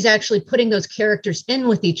think she's actually putting those characters in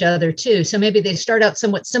with each other too. So maybe they start out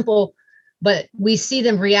somewhat simple, but we see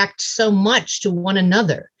them react so much to one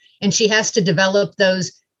another. And she has to develop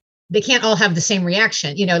those. They can't all have the same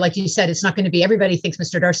reaction. Like you said, it's not going to be everybody thinks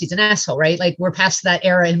Mr. Darcy's an asshole, right? Like, we're past that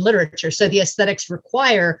era in literature. So the aesthetics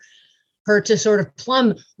require her to sort of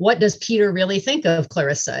plumb, what does Peter really think of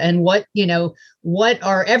Clarissa? And what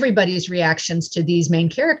are everybody's reactions to these main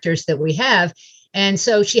characters that we have? And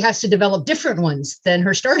so she has to develop different ones than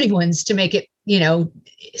her starting ones to make it,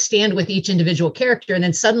 stand with each individual character. And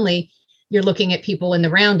then suddenly you're looking at people in the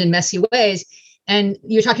round in messy ways. And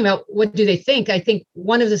you're talking about what do they think? I think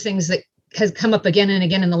one of the things that has come up again and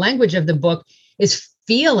again in the language of the book is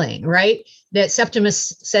feeling, right? That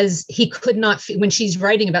Septimus says he could not, when she's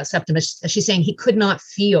writing about Septimus, she's saying he could not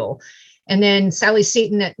feel. And then Sally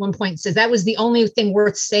Seton at one point says that was the only thing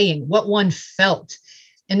worth saying, what one felt.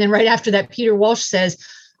 And then right after that, Peter Walsh says,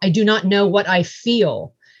 I do not know what I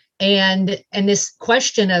feel. And this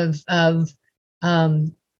question of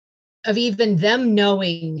even them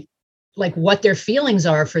knowing like what their feelings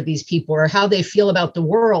are for these people or how they feel about the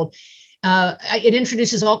world. It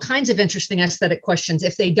introduces all kinds of interesting aesthetic questions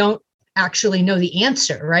if they don't actually know the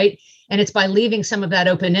answer, right? And it's by leaving some of that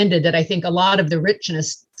open-ended that I think a lot of the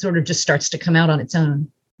richness sort of just starts to come out on its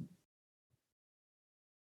own.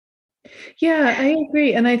 Yeah, I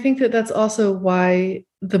agree. And I think that that's also why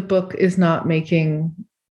the book is not making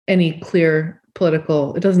any clear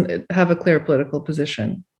political, it doesn't have a clear political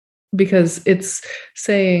position, because it's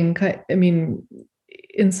saying, I mean,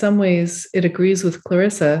 in some ways it agrees with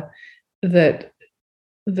Clarissa that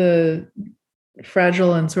the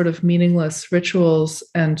fragile and sort of meaningless rituals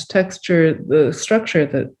and texture, the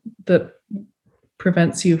structure that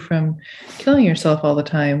prevents you from killing yourself all the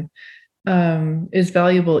time, is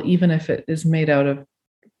valuable, even if it is made out of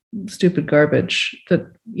stupid garbage. That,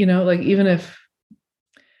 you know, like even if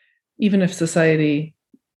society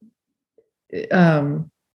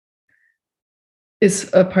is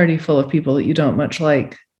a party full of people that you don't much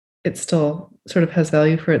like, it still sort of has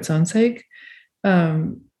value for its own sake.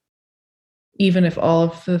 Even if all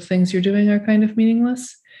of the things you're doing are kind of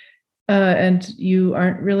meaningless, and you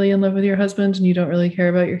aren't really in love with your husband and you don't really care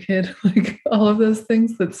about your kid, like all of those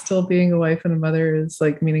things, that still being a wife and a mother is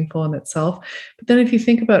like meaningful in itself. But then if you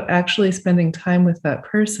think about actually spending time with that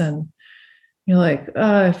person, you're like,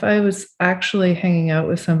 if I was actually hanging out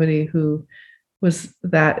with somebody who was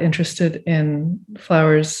that interested in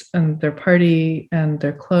flowers and their party and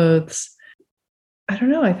their clothes, I don't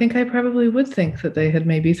know, I think I probably would think that they had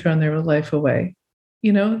maybe thrown their life away.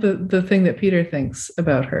 You know, the thing that Peter thinks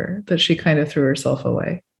about her, that she kind of threw herself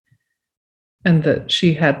away and that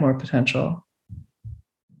she had more potential.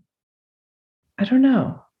 I don't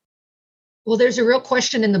know. Well, there's a real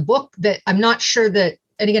question in the book that I'm not sure that,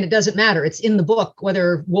 and again, it doesn't matter. It's in the book,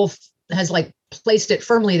 whether Woolf has like placed it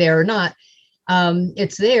firmly there or not.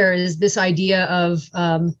 It's there, is this idea of,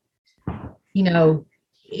 you know,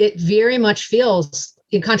 it very much feels,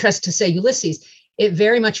 in contrast to say Ulysses, it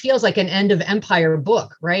very much feels like an end of empire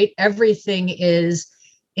book, right? Everything is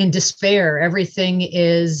in despair. Everything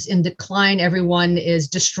is in decline. Everyone is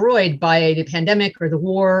destroyed by the pandemic or the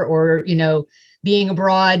war or, you know, being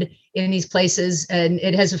abroad in these places. And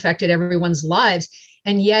it has affected everyone's lives.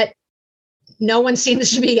 And yet no one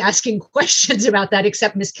seems to be asking questions about that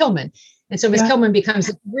except Miss Kilman. And so Miss Kilman becomes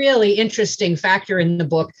a really interesting factor in the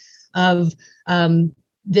book of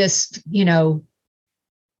this, you know,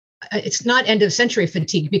 it's not end of century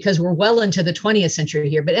fatigue because we're well into the 20th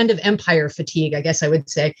century here, but end of empire fatigue, I guess I would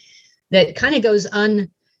say, that kind of goes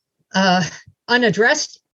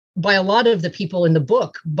unaddressed by a lot of the people in the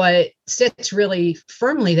book, but sits really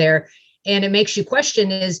firmly there. And it makes you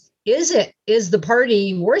question is the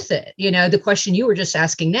party worth it? You know, the question you were just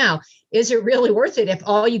asking now, is it really worth it if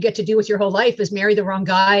all you get to do with your whole life is marry the wrong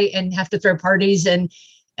guy and have to throw parties and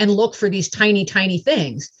look for these tiny, tiny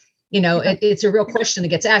things? You know, it's a real question that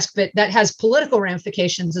gets asked, but that has political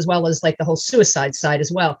ramifications as well as like the whole suicide side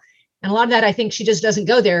as well. And a lot of that, I think she just doesn't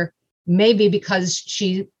go there, maybe because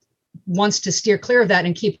she wants to steer clear of that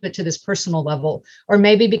and keep it to this personal level, or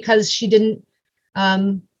maybe because she didn't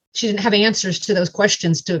have answers to those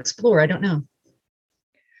questions to explore. I don't know.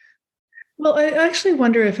 Well, I actually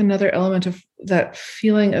wonder if another element of that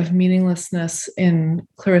feeling of meaninglessness in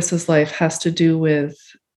Clarissa's life has to do with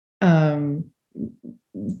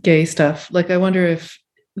gay stuff. Like, I wonder if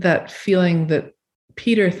that feeling that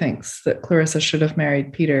Peter thinks that Clarissa should have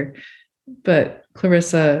married Peter, but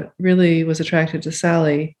Clarissa really was attracted to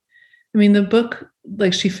Sally. I mean, the book,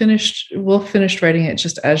 like Woolf finished writing it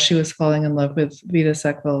just as she was falling in love with Vita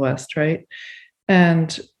Sackville-West, right?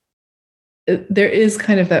 And there is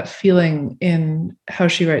kind of that feeling in how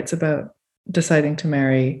she writes about deciding to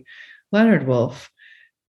marry Leonard Woolf,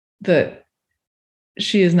 that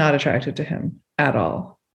she is not attracted to him at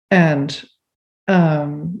all. And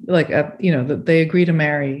that they agree to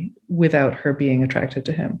marry without her being attracted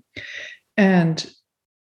to him. And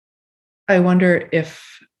I wonder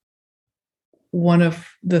if one of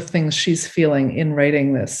the things she's feeling in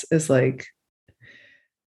writing this is like,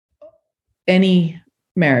 any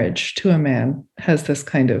marriage to a man has this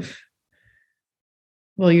kind of,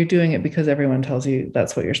 well, you're doing it because everyone tells you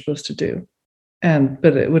that's what you're supposed to do.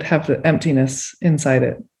 but it would have the emptiness inside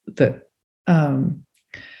it that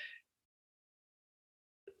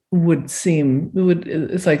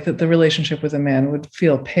it's like that the relationship with a man would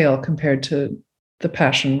feel pale compared to the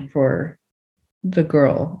passion for the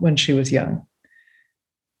girl when she was young.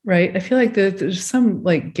 Right? I feel like there's some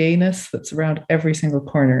like gayness that's around every single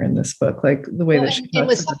corner in this book, like the way that she and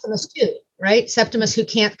with Septimus too, right? Septimus, who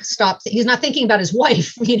can't stop, he's not thinking about his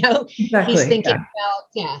wife, Exactly, he's thinking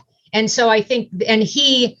about, And so I think, and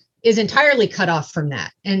he is entirely cut off from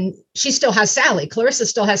that. And she still has Sally. Clarissa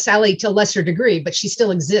still has Sally to a lesser degree, but she still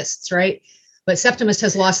exists, right? But Septimus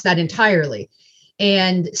has lost that entirely.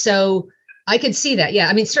 And so I could see that. Yeah.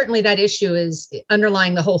 I mean, certainly that issue is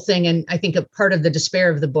underlying the whole thing. And I think a part of the despair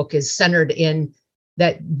of the book is centered in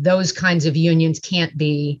that those kinds of unions can't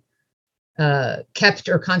be kept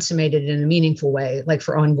or consummated in a meaningful way, like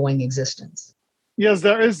for ongoing existence. Yes,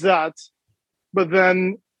 there is that. But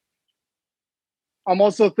then I'm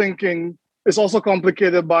also thinking it's also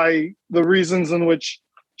complicated by the reasons in which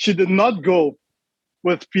she did not go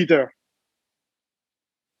with Peter.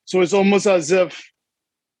 So it's almost as if,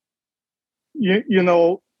 you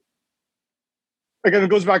know, again, it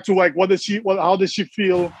goes back to like, how does she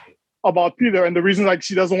feel about Peter? And the reason like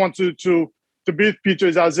she doesn't want to be with Peter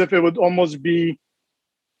is as if it would almost be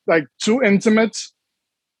like too intimate.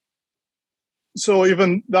 So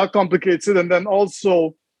even that complicates it. And then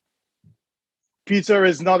also Peter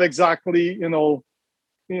is not exactly, the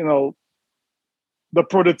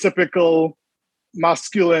prototypical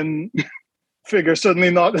masculine figure,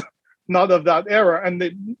 certainly not of that era. And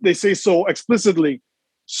they say so explicitly.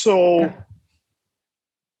 So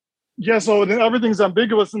so then everything's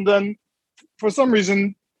ambiguous. And then for some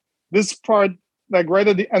reason, this part, like right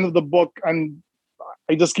at the end of the book, and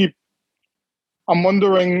I'm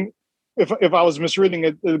wondering if I was misreading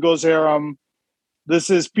it. It goes here, this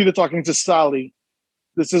is Peter talking to Sally.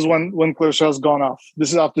 This is when Clarissa has gone off.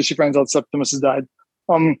 This is after she finds out Septimus has died.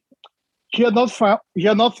 He had not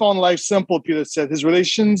found life simple, Peter said. His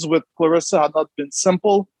relations with Clarissa had not been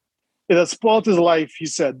simple. It had spoiled his life, he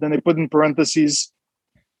said. Then they put in parentheses,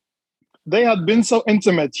 they had been so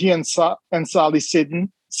intimate, he and Sally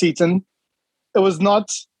Seton. It was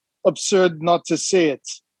not absurd not to say it.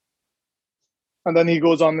 And then he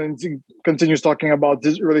goes on and he continues talking about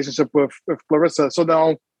his relationship with Clarissa. So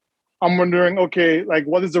now I'm wondering, okay, like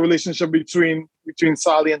what is the relationship between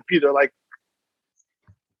Sally and Peter? Like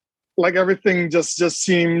everything just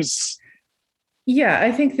seems. Yeah,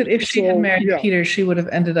 I think that if she had married Peter, she would have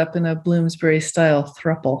ended up in a Bloomsbury style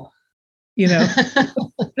throuple.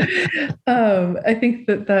 I think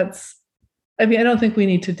that's. I mean, I don't think we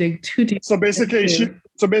need to dig too deep. So basically, she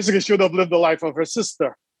would have lived the life of her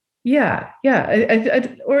sister. Yeah.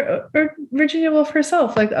 Or Virginia Woolf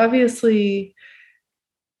herself. Like, obviously,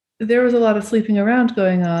 there was a lot of sleeping around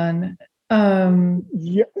going on. But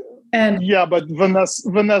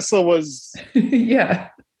Vanessa was.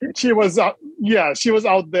 She was out. Yeah, she was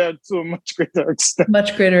out there to a much greater extent.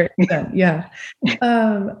 Yeah.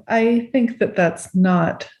 I think that's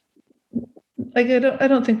not. Like, I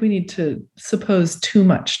don't think we need to suppose too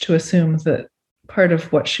much to assume that part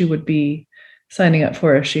of what she would be signing up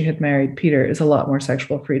for if she had married Peter is a lot more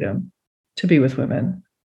sexual freedom to be with women,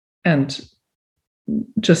 and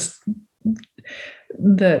just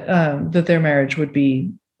that their marriage would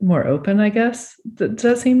be more open, I guess. Does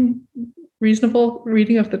that seem reasonable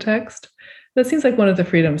reading of the text? That seems like one of the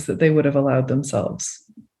freedoms that they would have allowed themselves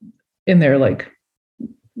in their like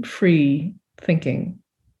free thinking.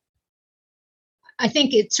 I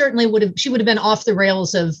think it certainly she would have been off the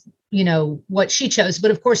rails of, what she chose.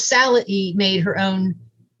 But of course, Sally made her own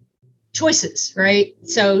choices, right?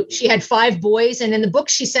 So she had 5 boys. And in the book,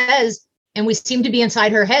 she says, and we seem to be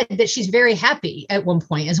inside her head, that she's very happy at one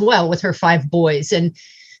point as well with her 5 boys. And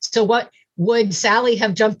so what would Sally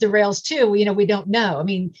have jumped the rails too? We don't know. I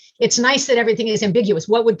mean, it's nice that everything is ambiguous.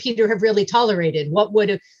 What would Peter have really tolerated?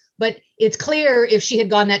 But it's clear if she had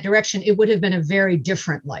gone that direction, it would have been a very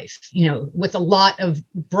different life, with a lot of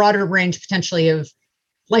broader range potentially of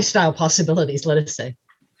lifestyle possibilities, let us say.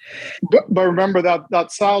 But remember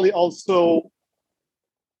that Sally also,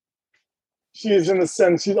 she is in a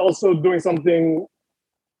sense, she's also doing something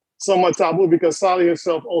somewhat taboo because Sally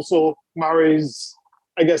herself also marries,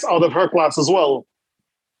 I guess, out of her class as well.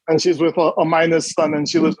 And she's with a miner's son and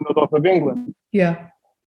she lives in the north of England. Yeah.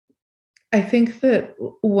 I think that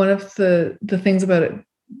one of the things about it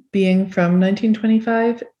being from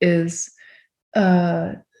 1925 is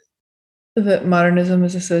that modernism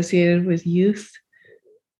is associated with youth,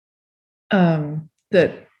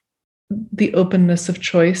 that the openness of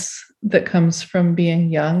choice that comes from being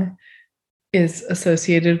young is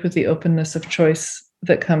associated with the openness of choice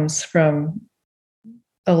that comes from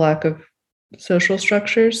a lack of social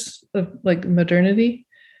structures of like modernity,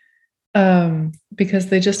 because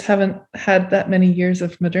they just haven't had that many years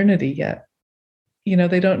of modernity yet.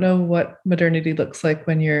 They don't know what modernity looks like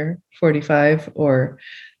when you're 45 or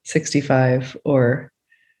 65 or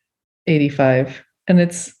 85. And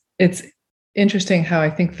it's interesting how I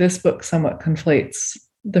think this book somewhat conflates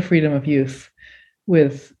the freedom of youth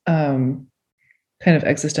with kind of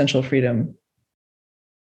existential freedom.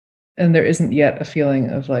 And there isn't yet a feeling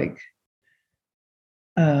of like,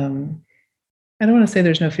 I don't want to say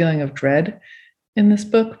there's no feeling of dread in this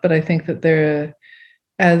book, but I think that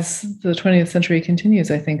as the 20th century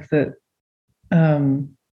continues, I think that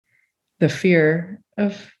the fear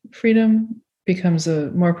of freedom becomes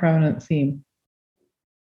a more prominent theme.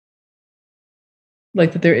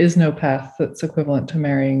 Like that there is no path that's equivalent to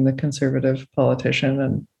marrying the conservative politician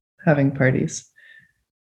and having parties.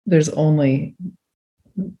 There's only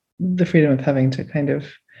the freedom of having to kind of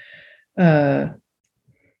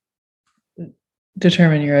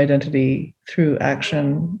determine your identity through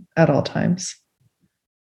action at all times.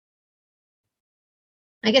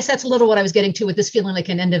 I guess that's a little what I was getting to with this feeling like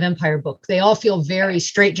an End of Empire book. They all feel very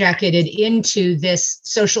straitjacketed into this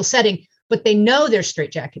social setting, but they know they're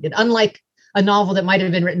straitjacketed, unlike a novel that might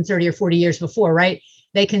have been written 30 or 40 years before, right?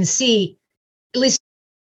 They can see, at least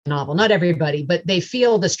a novel, not everybody, but they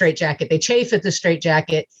feel the straitjacket. They chafe at the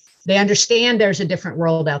straitjacket. They understand there's a different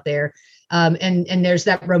world out there. And there's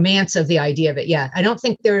that romance of the idea of it. Yeah, I don't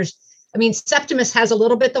think Septimus has a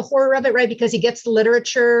little bit the horror of it, right? Because he gets the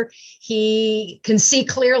literature. He can see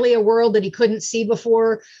clearly a world that he couldn't see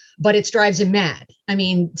before, but it drives him mad.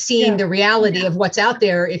 Seeing the reality of what's out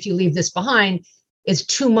there, if you leave this behind, is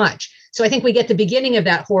too much. So I think we get the beginning of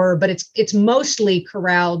that horror, but it's mostly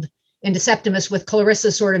corralled into Septimus, with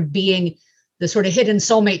Clarissa sort of being the sort of hidden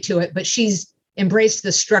soulmate to it, but she's embraced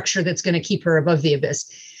the structure that's going to keep her above the abyss.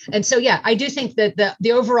 And so, yeah, I do think that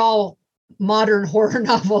the overall modern horror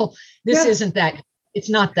novel, isn't that, it's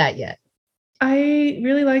not that yet. I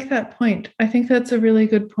really like that point. I think that's a really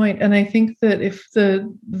good point. And I think that if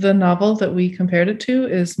the novel that we compared it to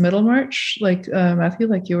is Middlemarch, like Matthew,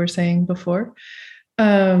 like you were saying before,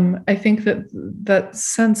 I think that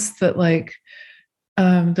sense that like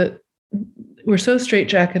that we're so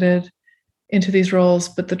straitjacketed into these roles,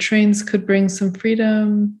 but the trains could bring some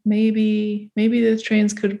freedom. Maybe the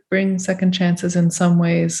trains could bring second chances in some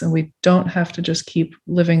ways, and we don't have to just keep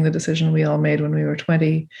living the decision we all made when we were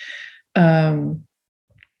 20. But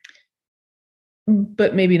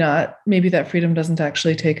maybe not. Maybe that freedom doesn't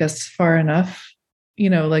actually take us far enough.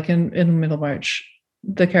 Like in Middlemarch,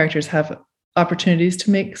 the characters have opportunities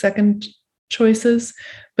to make second choices,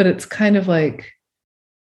 but it's kind of like,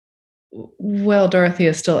 well,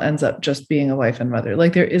 Dorothea still ends up just being a wife and mother.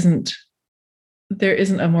 Like there isn't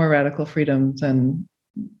a more radical freedom than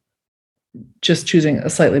just choosing a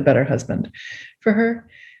slightly better husband for her.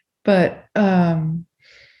 But I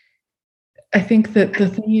think that the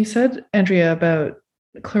thing you said, Andrea, about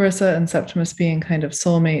Clarissa and Septimus being kind of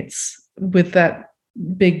soulmates with that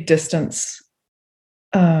big distance,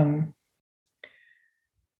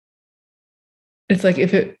 it's like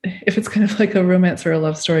if it's kind of like a romance or a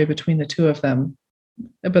love story between the two of them,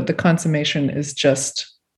 but the consummation is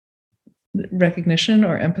just recognition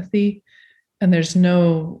or empathy, and there's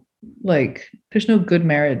no good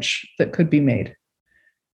marriage that could be made.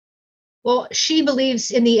 Well, she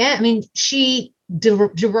believes in the end, she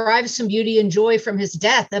derives some beauty and joy from his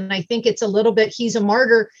death. And I think it's a little bit, he's a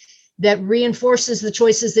martyr that reinforces the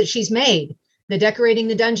choices that she's made. The decorating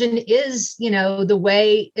the dungeon is, the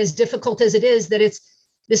way, as difficult as it is, that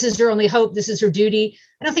this is her only hope. This is her duty.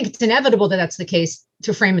 I don't think it's inevitable that that's the case,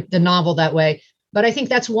 to frame the novel that way. But I think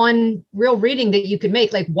that's one real reading that you could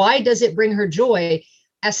make. Like, why does it bring her joy?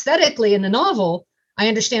 Aesthetically in the novel, I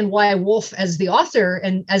understand why Woolf as the author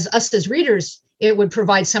and as us as readers, it would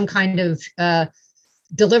provide some kind of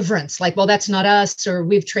deliverance, like, well, that's not us, or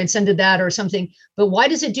we've transcended that or something. But why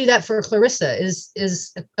does it do that for Clarissa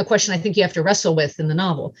is a question I think you have to wrestle with in the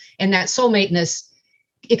novel. And that soulmateness,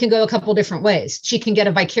 it can go a couple different ways. She can get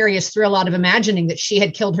a vicarious thrill out of imagining that she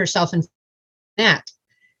had killed herself in that.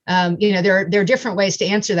 There are different ways to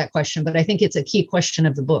answer that question, but I think it's a key question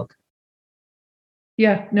of the book.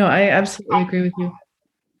 Yeah, no, I absolutely agree with you.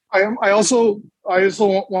 I also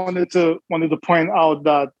wanted to point out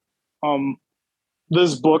that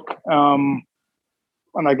this book, and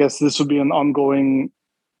I guess this would be an ongoing,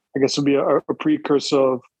 would be a precursor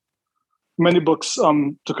of many books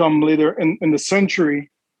to come later in the century,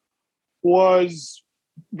 was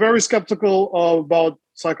very skeptical about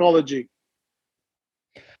psychology.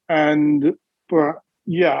 And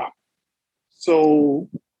yeah, so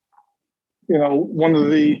one of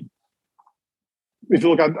the, if you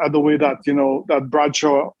look at the way that that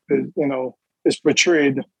Bradshaw is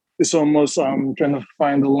portrayed, it's almost trying to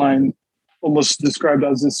find the line, almost described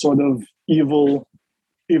as this sort of evil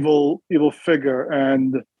figure.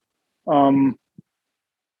 And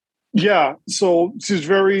so she's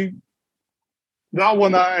very, that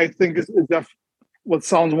one I think is what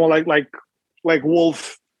sounds more like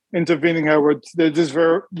Woolf intervening here, where there's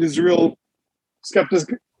this real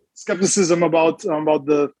skepticism about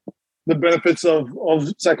the benefits of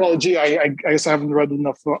psychology. I guess I haven't read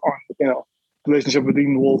enough on the relationship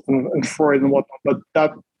between Woolf and Freud and whatnot, but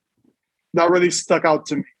that really stuck out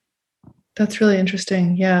to me. That's really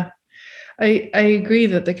interesting. Yeah, I agree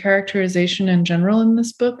that the characterization in general in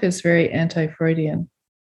this book is very anti-Freudian.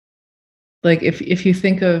 Like if you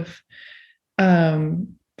think of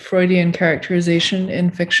Freudian characterization in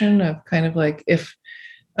fiction of kind of like if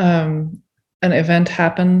an event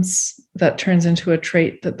happens that turns into a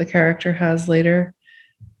trait that the character has later,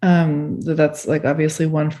 that's like obviously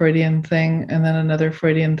one Freudian thing. And then another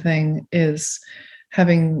Freudian thing is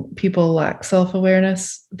having people lack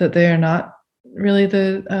self-awareness, that they are not really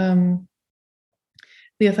the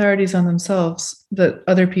authorities on themselves, that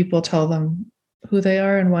other people tell them who they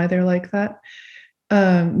are and why they're like that.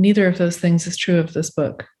 Neither of those things is true of this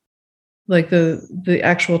book. Like the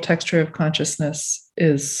actual texture of consciousness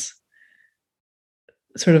is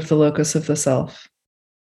sort of the locus of the self.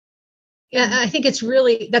 Yeah, I think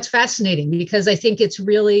that's fascinating, because I think it's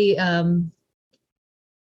really,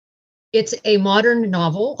 it's a modern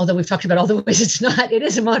novel, although we've talked about all the ways it's not. It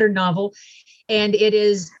is a modern novel, and it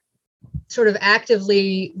is sort of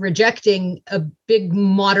actively rejecting a big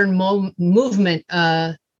modern movement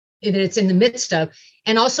it's in the midst of,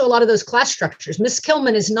 and also a lot of those class structures. Miss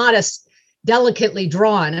Kilman is not as delicately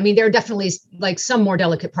drawn. I mean, there are definitely like some more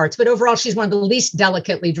delicate parts, but overall, she's one of the least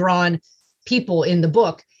delicately drawn people in the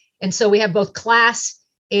book. And so we have both class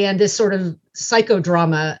and this sort of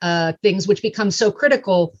psychodrama things, which become so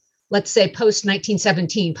critical, let's say post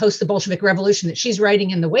 1917, post the Bolshevik Revolution, that she's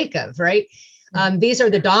writing in the wake of, right? These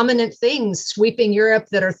are the dominant things sweeping Europe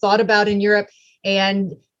that are thought about in Europe.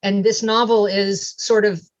 And this novel is sort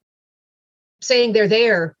of saying they're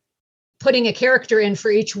there, putting a character in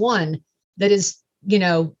for each one that is,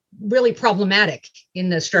 really problematic in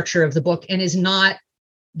the structure of the book, and is not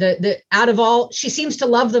the out of all. She seems to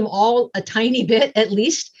love them all a tiny bit at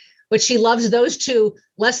least, but she loves those two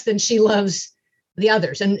less than she loves the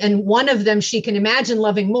others. And one of them she can imagine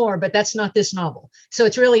loving more, but that's not this novel. So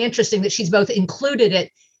it's really interesting that she's both included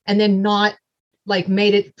it and then not like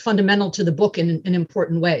made it fundamental to the book in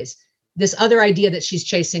important ways. This other idea that she's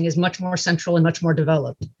chasing is much more central and much more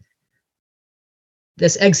developed.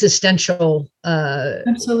 This existential,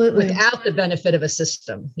 absolutely, without the benefit of a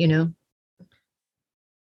system,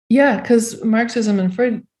 Yeah, because Marxism and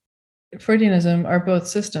Freudianism are both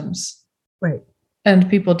systems. Right. And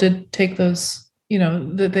people did take those,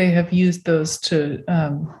 that they have used those to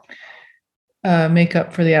make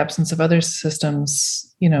up for the absence of other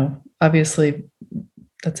systems. Obviously,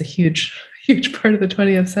 that's a huge part of the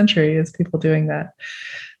 20th century is people doing that.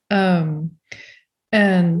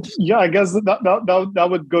 And yeah, I guess that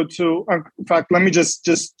would go to. In fact, let me just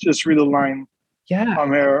read a line. Yeah.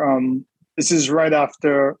 Here. This is right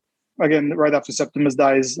after Septimus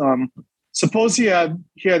dies. Suppose he had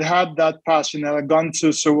that passion and had gone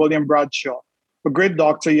to Sir William Bradshaw, a great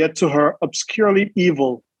doctor, yet to her obscurely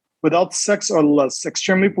evil, without sex or lust,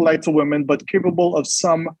 extremely polite to women, but capable of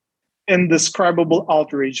some indescribable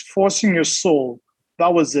outrage, forcing your soul.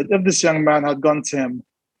 That was it. If this young man had gone to him,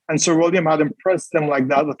 and Sir William had impressed him like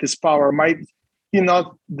that with his power, might he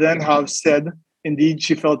not then have said, indeed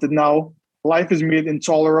she felt it now, life is made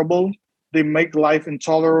intolerable. They make life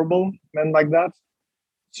intolerable, men like that.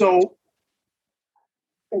 So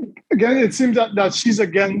again, it seems that she's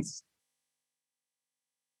against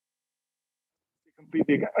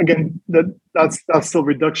completely. Again, that's still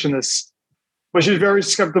reductionist, but she's very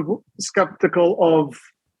skeptical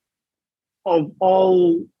of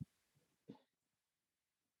all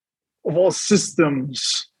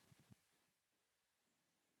systems.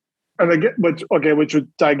 And again, which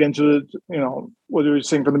would tie into what you were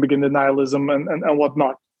saying from the beginning, the nihilism and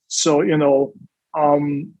whatnot. So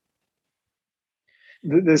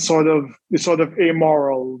this sort of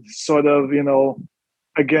amoral, sort of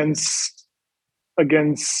against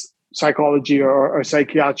psychology or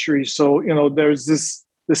psychiatry. So there's this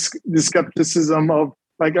skepticism of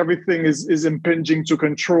like everything is impinging to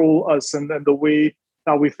control us and the way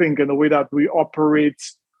that we think and the way that we operate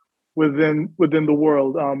within the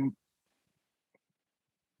world.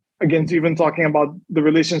 again, even talking about the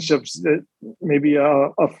relationships, that maybe a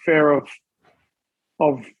fear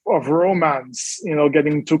of romance,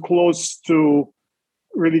 getting too close to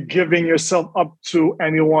really giving yourself up to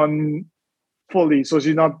anyone fully. So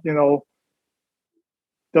she's not, she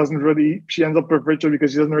ends up with Richard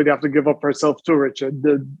because she doesn't really have to give up herself to Richard.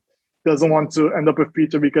 Doesn't want to end up with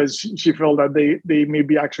Peter because she felt that they may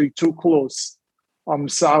be actually too close.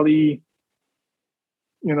 Sally,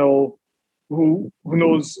 who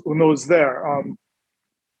knows there.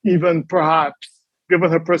 Even perhaps,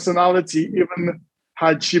 given her personality, even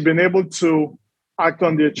had she been able to act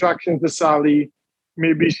on the attraction to Sally,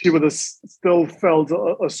 maybe she would have still felt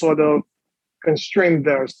a sort of constraint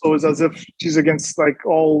there. So it's as if she's against like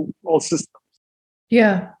all systems.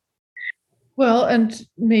 Yeah. Well, and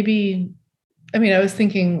maybe, I was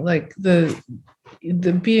thinking like the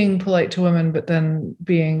being polite to women, but then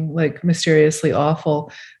being like mysteriously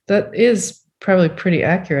awful. That is probably pretty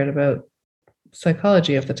accurate about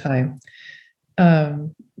psychology of the time.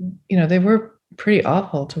 They were pretty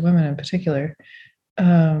awful to women in particular.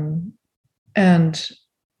 And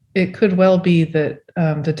it could well be that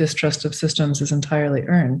the distrust of systems is entirely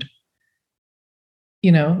earned.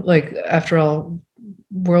 Like after all,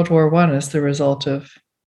 World War I is the result of,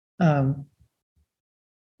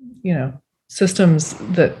 systems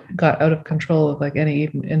that got out of control of like any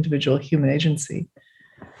individual human agency.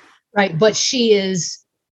 Right. But she is,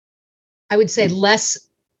 I would say, less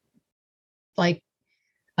like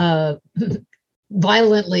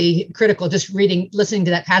violently critical. Just listening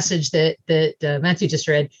to that passage that Matthew just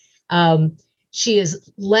read. She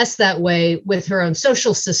is less that way with her own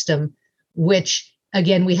social system, which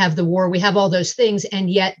again, we have the war, we have all those things. And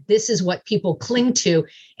yet this is what people cling to.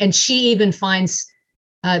 And she even finds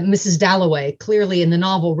Mrs. Dalloway clearly in the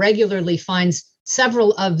novel regularly finds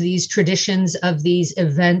several of these traditions, of these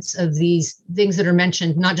events, of these things that are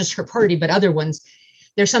mentioned, not just her party, but other ones.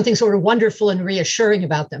 There's something sort of wonderful and reassuring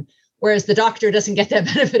about them. Whereas the Doctor doesn't get that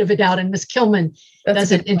benefit of a doubt. And Miss Kilman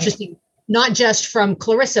doesn't. Interesting, not just from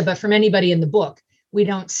Clarissa, but from anybody in the book. We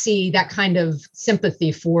don't see that kind of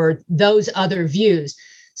sympathy for those other views.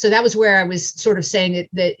 So that was where I was sort of saying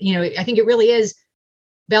that I think it really is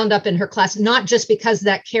bound up in her class, not just because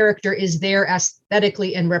that character is there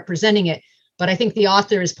aesthetically and representing it, but I think the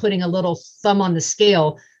author is putting a little thumb on the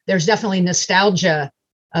scale. There's definitely nostalgia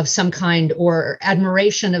of some kind or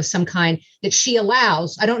admiration of some kind that she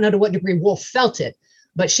allows. I don't know to what degree Woolf felt it,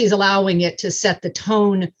 but she's allowing it to set the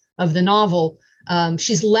tone of the novel.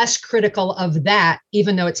 She's less critical of that,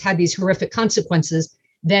 even though it's had these horrific consequences,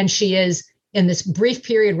 than she is in this brief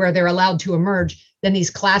period where they're allowed to emerge than these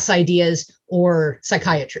class ideas or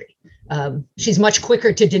psychiatry. She's much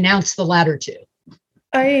quicker to denounce the latter two.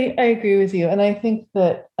 I agree with you. And I think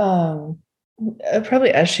that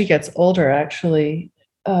probably as she gets older, actually,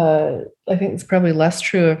 I think it's probably less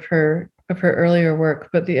true of her earlier work,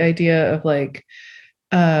 but the idea of like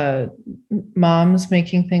moms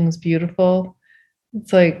making things beautiful,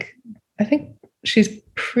 it's like, I think she's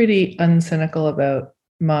pretty uncynical about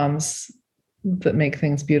moms that make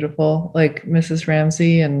things beautiful, like Mrs.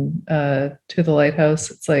 Ramsay and To the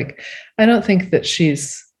Lighthouse. It's like, I don't think that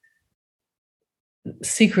she's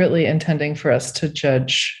secretly intending for us to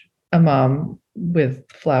judge a mom with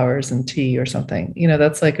flowers and tea or something.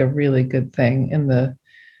 That's like a really good thing in the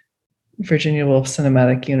Virginia Woolf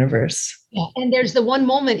cinematic universe. Yeah. And there's the one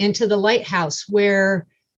moment into the lighthouse where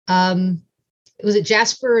was it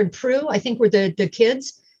Jasper and Prue, I think were the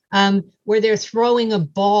kids, where they're throwing a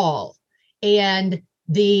ball and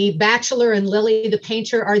the Bachelor and Lily, the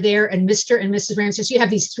painter, are there, and Mr. and Mrs. Ramsay. So you have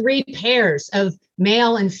these three pairs of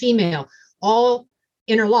male and female, all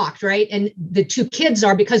interlocked, right? And the two kids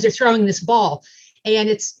are, because they're throwing this ball. And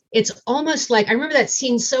it's almost like, I remember that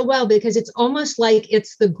scene so well, because it's almost like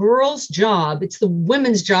it's the girl's job, it's the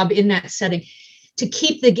women's job in that setting to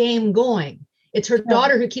keep the game going. It's her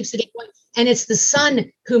daughter who keeps the game going. And it's the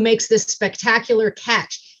son who makes this spectacular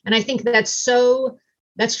catch. And I think that's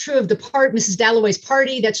true of Mrs. Dalloway's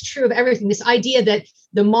party. That's true of everything. This idea that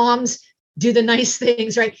the moms do the nice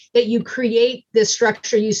things, right? That you create this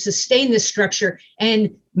structure, you sustain this structure,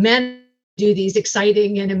 and men do these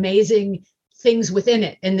exciting and amazing things within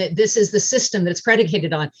it. And that this is the system that it's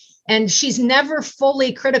predicated on. And she's never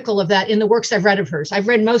fully critical of that in the works I've read of hers. I've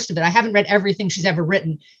read most of it. I haven't read everything she's ever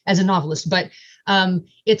written as a novelist, but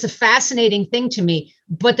it's a fascinating thing to me.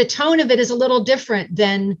 But the tone of it is a little different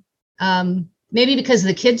than maybe because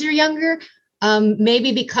the kids are younger,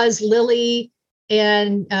 maybe because Lily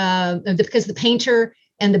and because the painter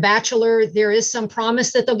and the Bachelor, there is some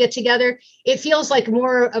promise that they'll get together. It feels like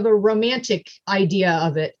more of a romantic idea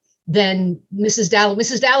of it than Mrs. Dalloway.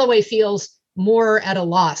 Mrs. Dalloway feels more at a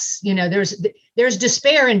loss. There's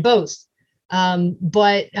despair in both.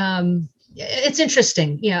 But it's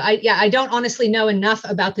interesting. I don't honestly know enough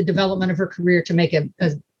about the development of her career to make a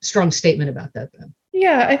strong statement about that, though.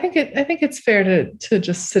 Yeah, I think it's fair to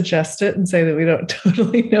just suggest it and say that we don't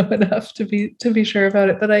totally know enough to be sure about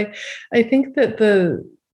it. But I think that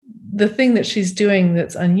the thing that she's doing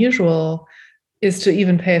that's unusual is to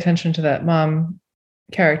even pay attention to that mom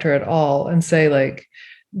character at all and say like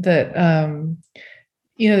that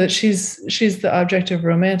that she's the object of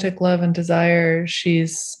romantic love and desire.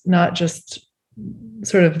 She's not just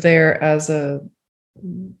sort of there as a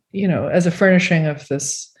furnishing of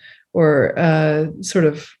this, or sort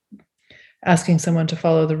of asking someone to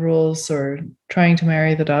follow the rules or trying to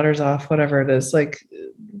marry the daughters off, whatever it is. Like,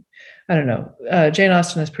 I don't know. Jane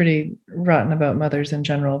Austen is pretty rotten about mothers in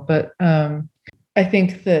general, but I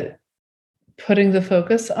think that putting the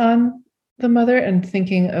focus on the mother and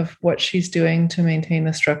thinking of what she's doing to maintain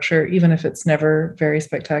the structure, even if it's never very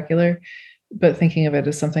spectacular, but thinking of it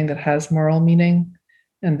as something that has moral meaning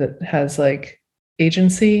and that has like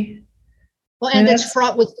agency. Well, and that's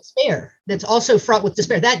fraught with despair. That's also fraught with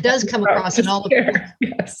despair. That does come across in all of them.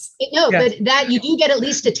 Yes. No, yes. But that you do get at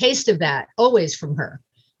least a taste of that always from her.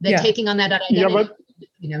 That taking on that identity,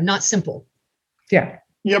 not simple. Yeah.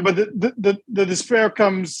 Yeah, but the despair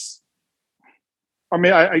comes. I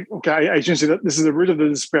mean, I shouldn't say that this is the root of the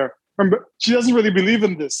despair. Remember, she doesn't really believe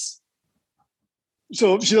in this.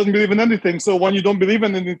 So she doesn't believe in anything. So when you don't believe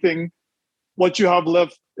in anything, what you have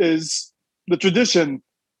left is the tradition.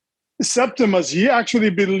 Septimus, he actually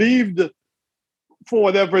believed, for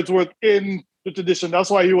whatever it's worth, in the tradition. That's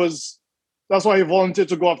why he volunteered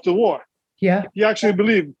to go off to war. Yeah. He actually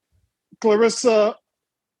believed. Clarissa,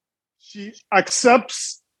 she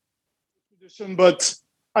accepts the tradition, but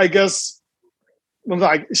I guess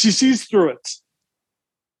she sees through it.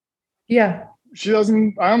 Yeah. She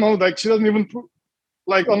doesn't, I don't know, she doesn't even,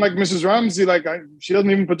 unlike Mrs. Ramsey, she doesn't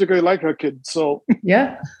even particularly like her kid. So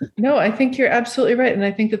yeah, no, I think you're absolutely right. And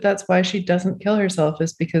I think that that's why she doesn't kill herself,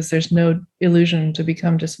 is because there's no illusion to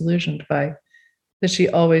become disillusioned by, that she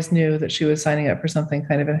always knew that she was signing up for something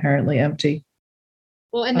kind of inherently empty.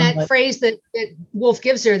 Well, and that phrase that Woolf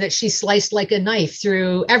gives her, that she's sliced like a knife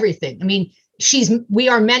through everything. I mean, we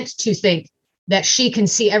are meant to think that she can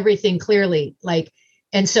see everything clearly,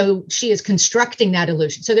 and so she is constructing that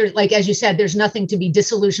illusion. So there's, as you said, there's nothing to be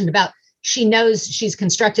disillusioned about. She knows she's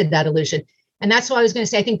constructed that illusion. And that's why I was going to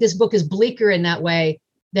say, I think this book is bleaker in that way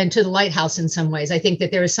than To the Lighthouse in some ways. I think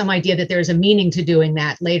that there is some idea that there's a meaning to doing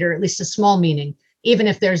that later, at least a small meaning, even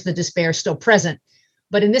if there's the despair still present.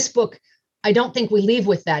 But in this book, I don't think we leave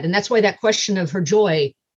with that. And that's why that question of her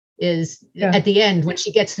joy is at the end, when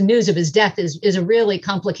she gets the news of his death, is a really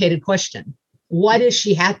complicated question. What is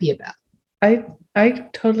she happy about? I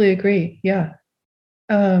totally agree. Yeah.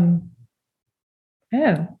 Man,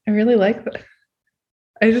 I really like that.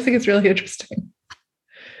 I just think it's really interesting.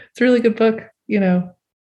 It's a really good book,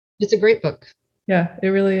 It's a great book. Yeah, it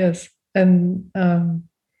really is. And I'm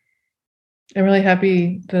really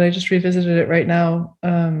happy that I just revisited it right now.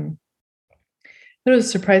 It was a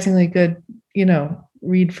surprisingly good,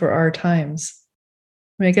 read for our times.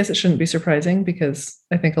 I mean, I guess it shouldn't be surprising, because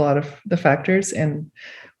I think a lot of the factors and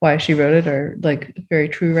why she wrote it are very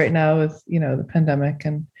true right now with, the pandemic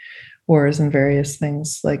and wars and various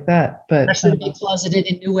things like that. But especially to be closeted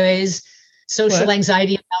in new ways, social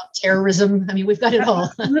anxiety about terrorism. I mean, we've got it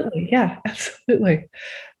all. Absolutely. Yeah, absolutely.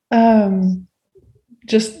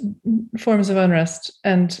 Just forms of unrest.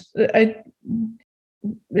 And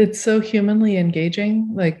it's so humanly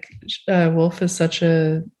engaging. Woolf is such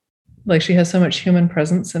she has so much human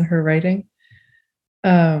presence in her writing.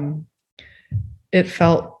 It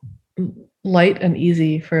felt light and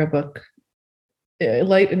easy for a book,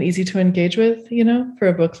 light and easy to engage with, for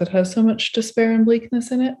a book that has so much despair and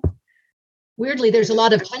bleakness in it. Weirdly, there's a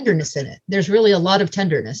lot of tenderness in it. There's really a lot of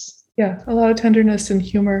tenderness. Yeah, a lot of tenderness and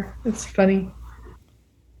humor. It's funny.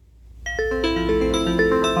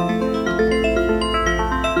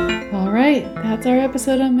 All right, that's our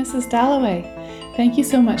episode on Mrs. Dalloway. Thank you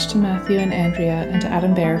so much to Matthew and Andrea and to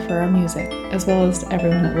Adam Bear for our music, as well as to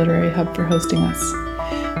everyone at Literary Hub for hosting us.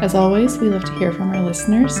 As always, we love to hear from our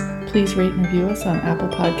listeners. Please rate and review us on Apple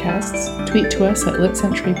Podcasts, tweet to us at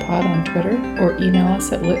LitCenturyPod on Twitter, or email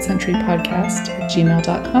us at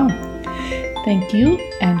litcenturypodcast@gmail.com. Thank you,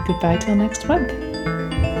 and goodbye till next month.